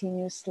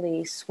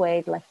continuously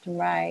swayed left and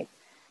right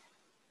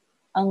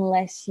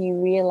unless you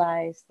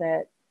realize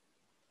that,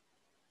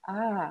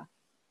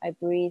 I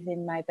breathe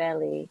in my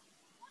belly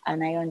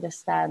and I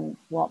understand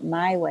what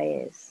my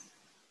way is.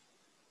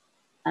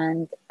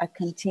 And a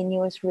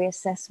continuous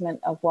reassessment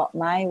of what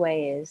my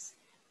way is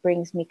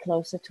brings me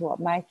closer to what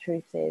my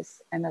truth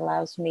is and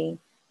allows me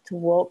to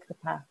walk the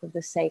path of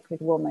the sacred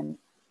woman,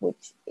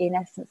 which in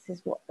essence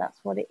is that's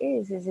what it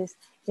is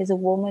a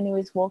woman who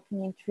is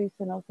walking in truth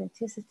and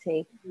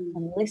authenticity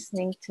and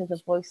listening to the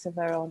voice of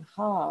her own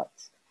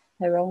heart,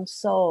 her own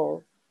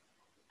soul,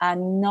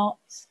 and not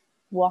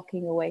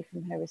walking away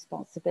from her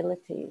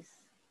responsibilities,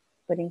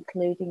 but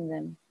including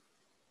them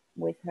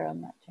with her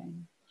on that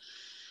journey.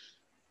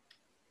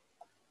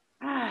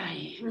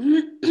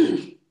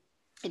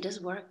 It does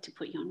work to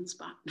put you on the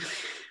spot.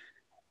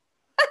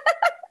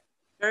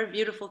 Very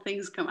beautiful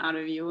things come out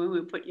of you when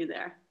we put you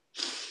there.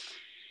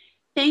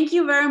 Thank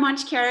you very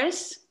much,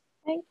 Karis.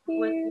 Thank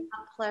you. It was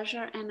a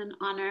pleasure and an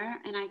honor,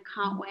 and I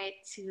can't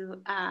wait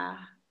to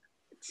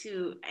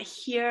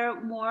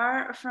hear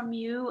more from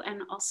you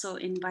and also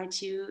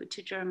invite you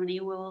to Germany.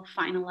 We'll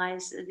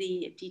finalize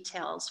the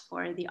details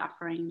for the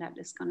offering that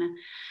is going to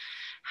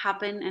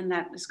happen, and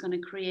that is going to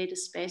create a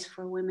space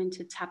for women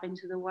to tap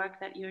into the work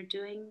that you're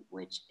doing,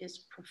 which is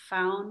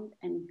profound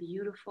and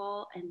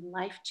beautiful and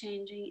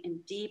life-changing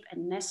and deep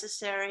and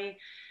necessary,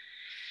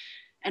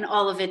 and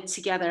all of it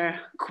together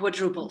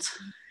quadrupled.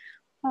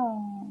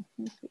 Oh,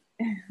 thank you.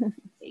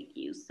 Thank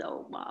you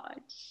so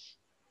much.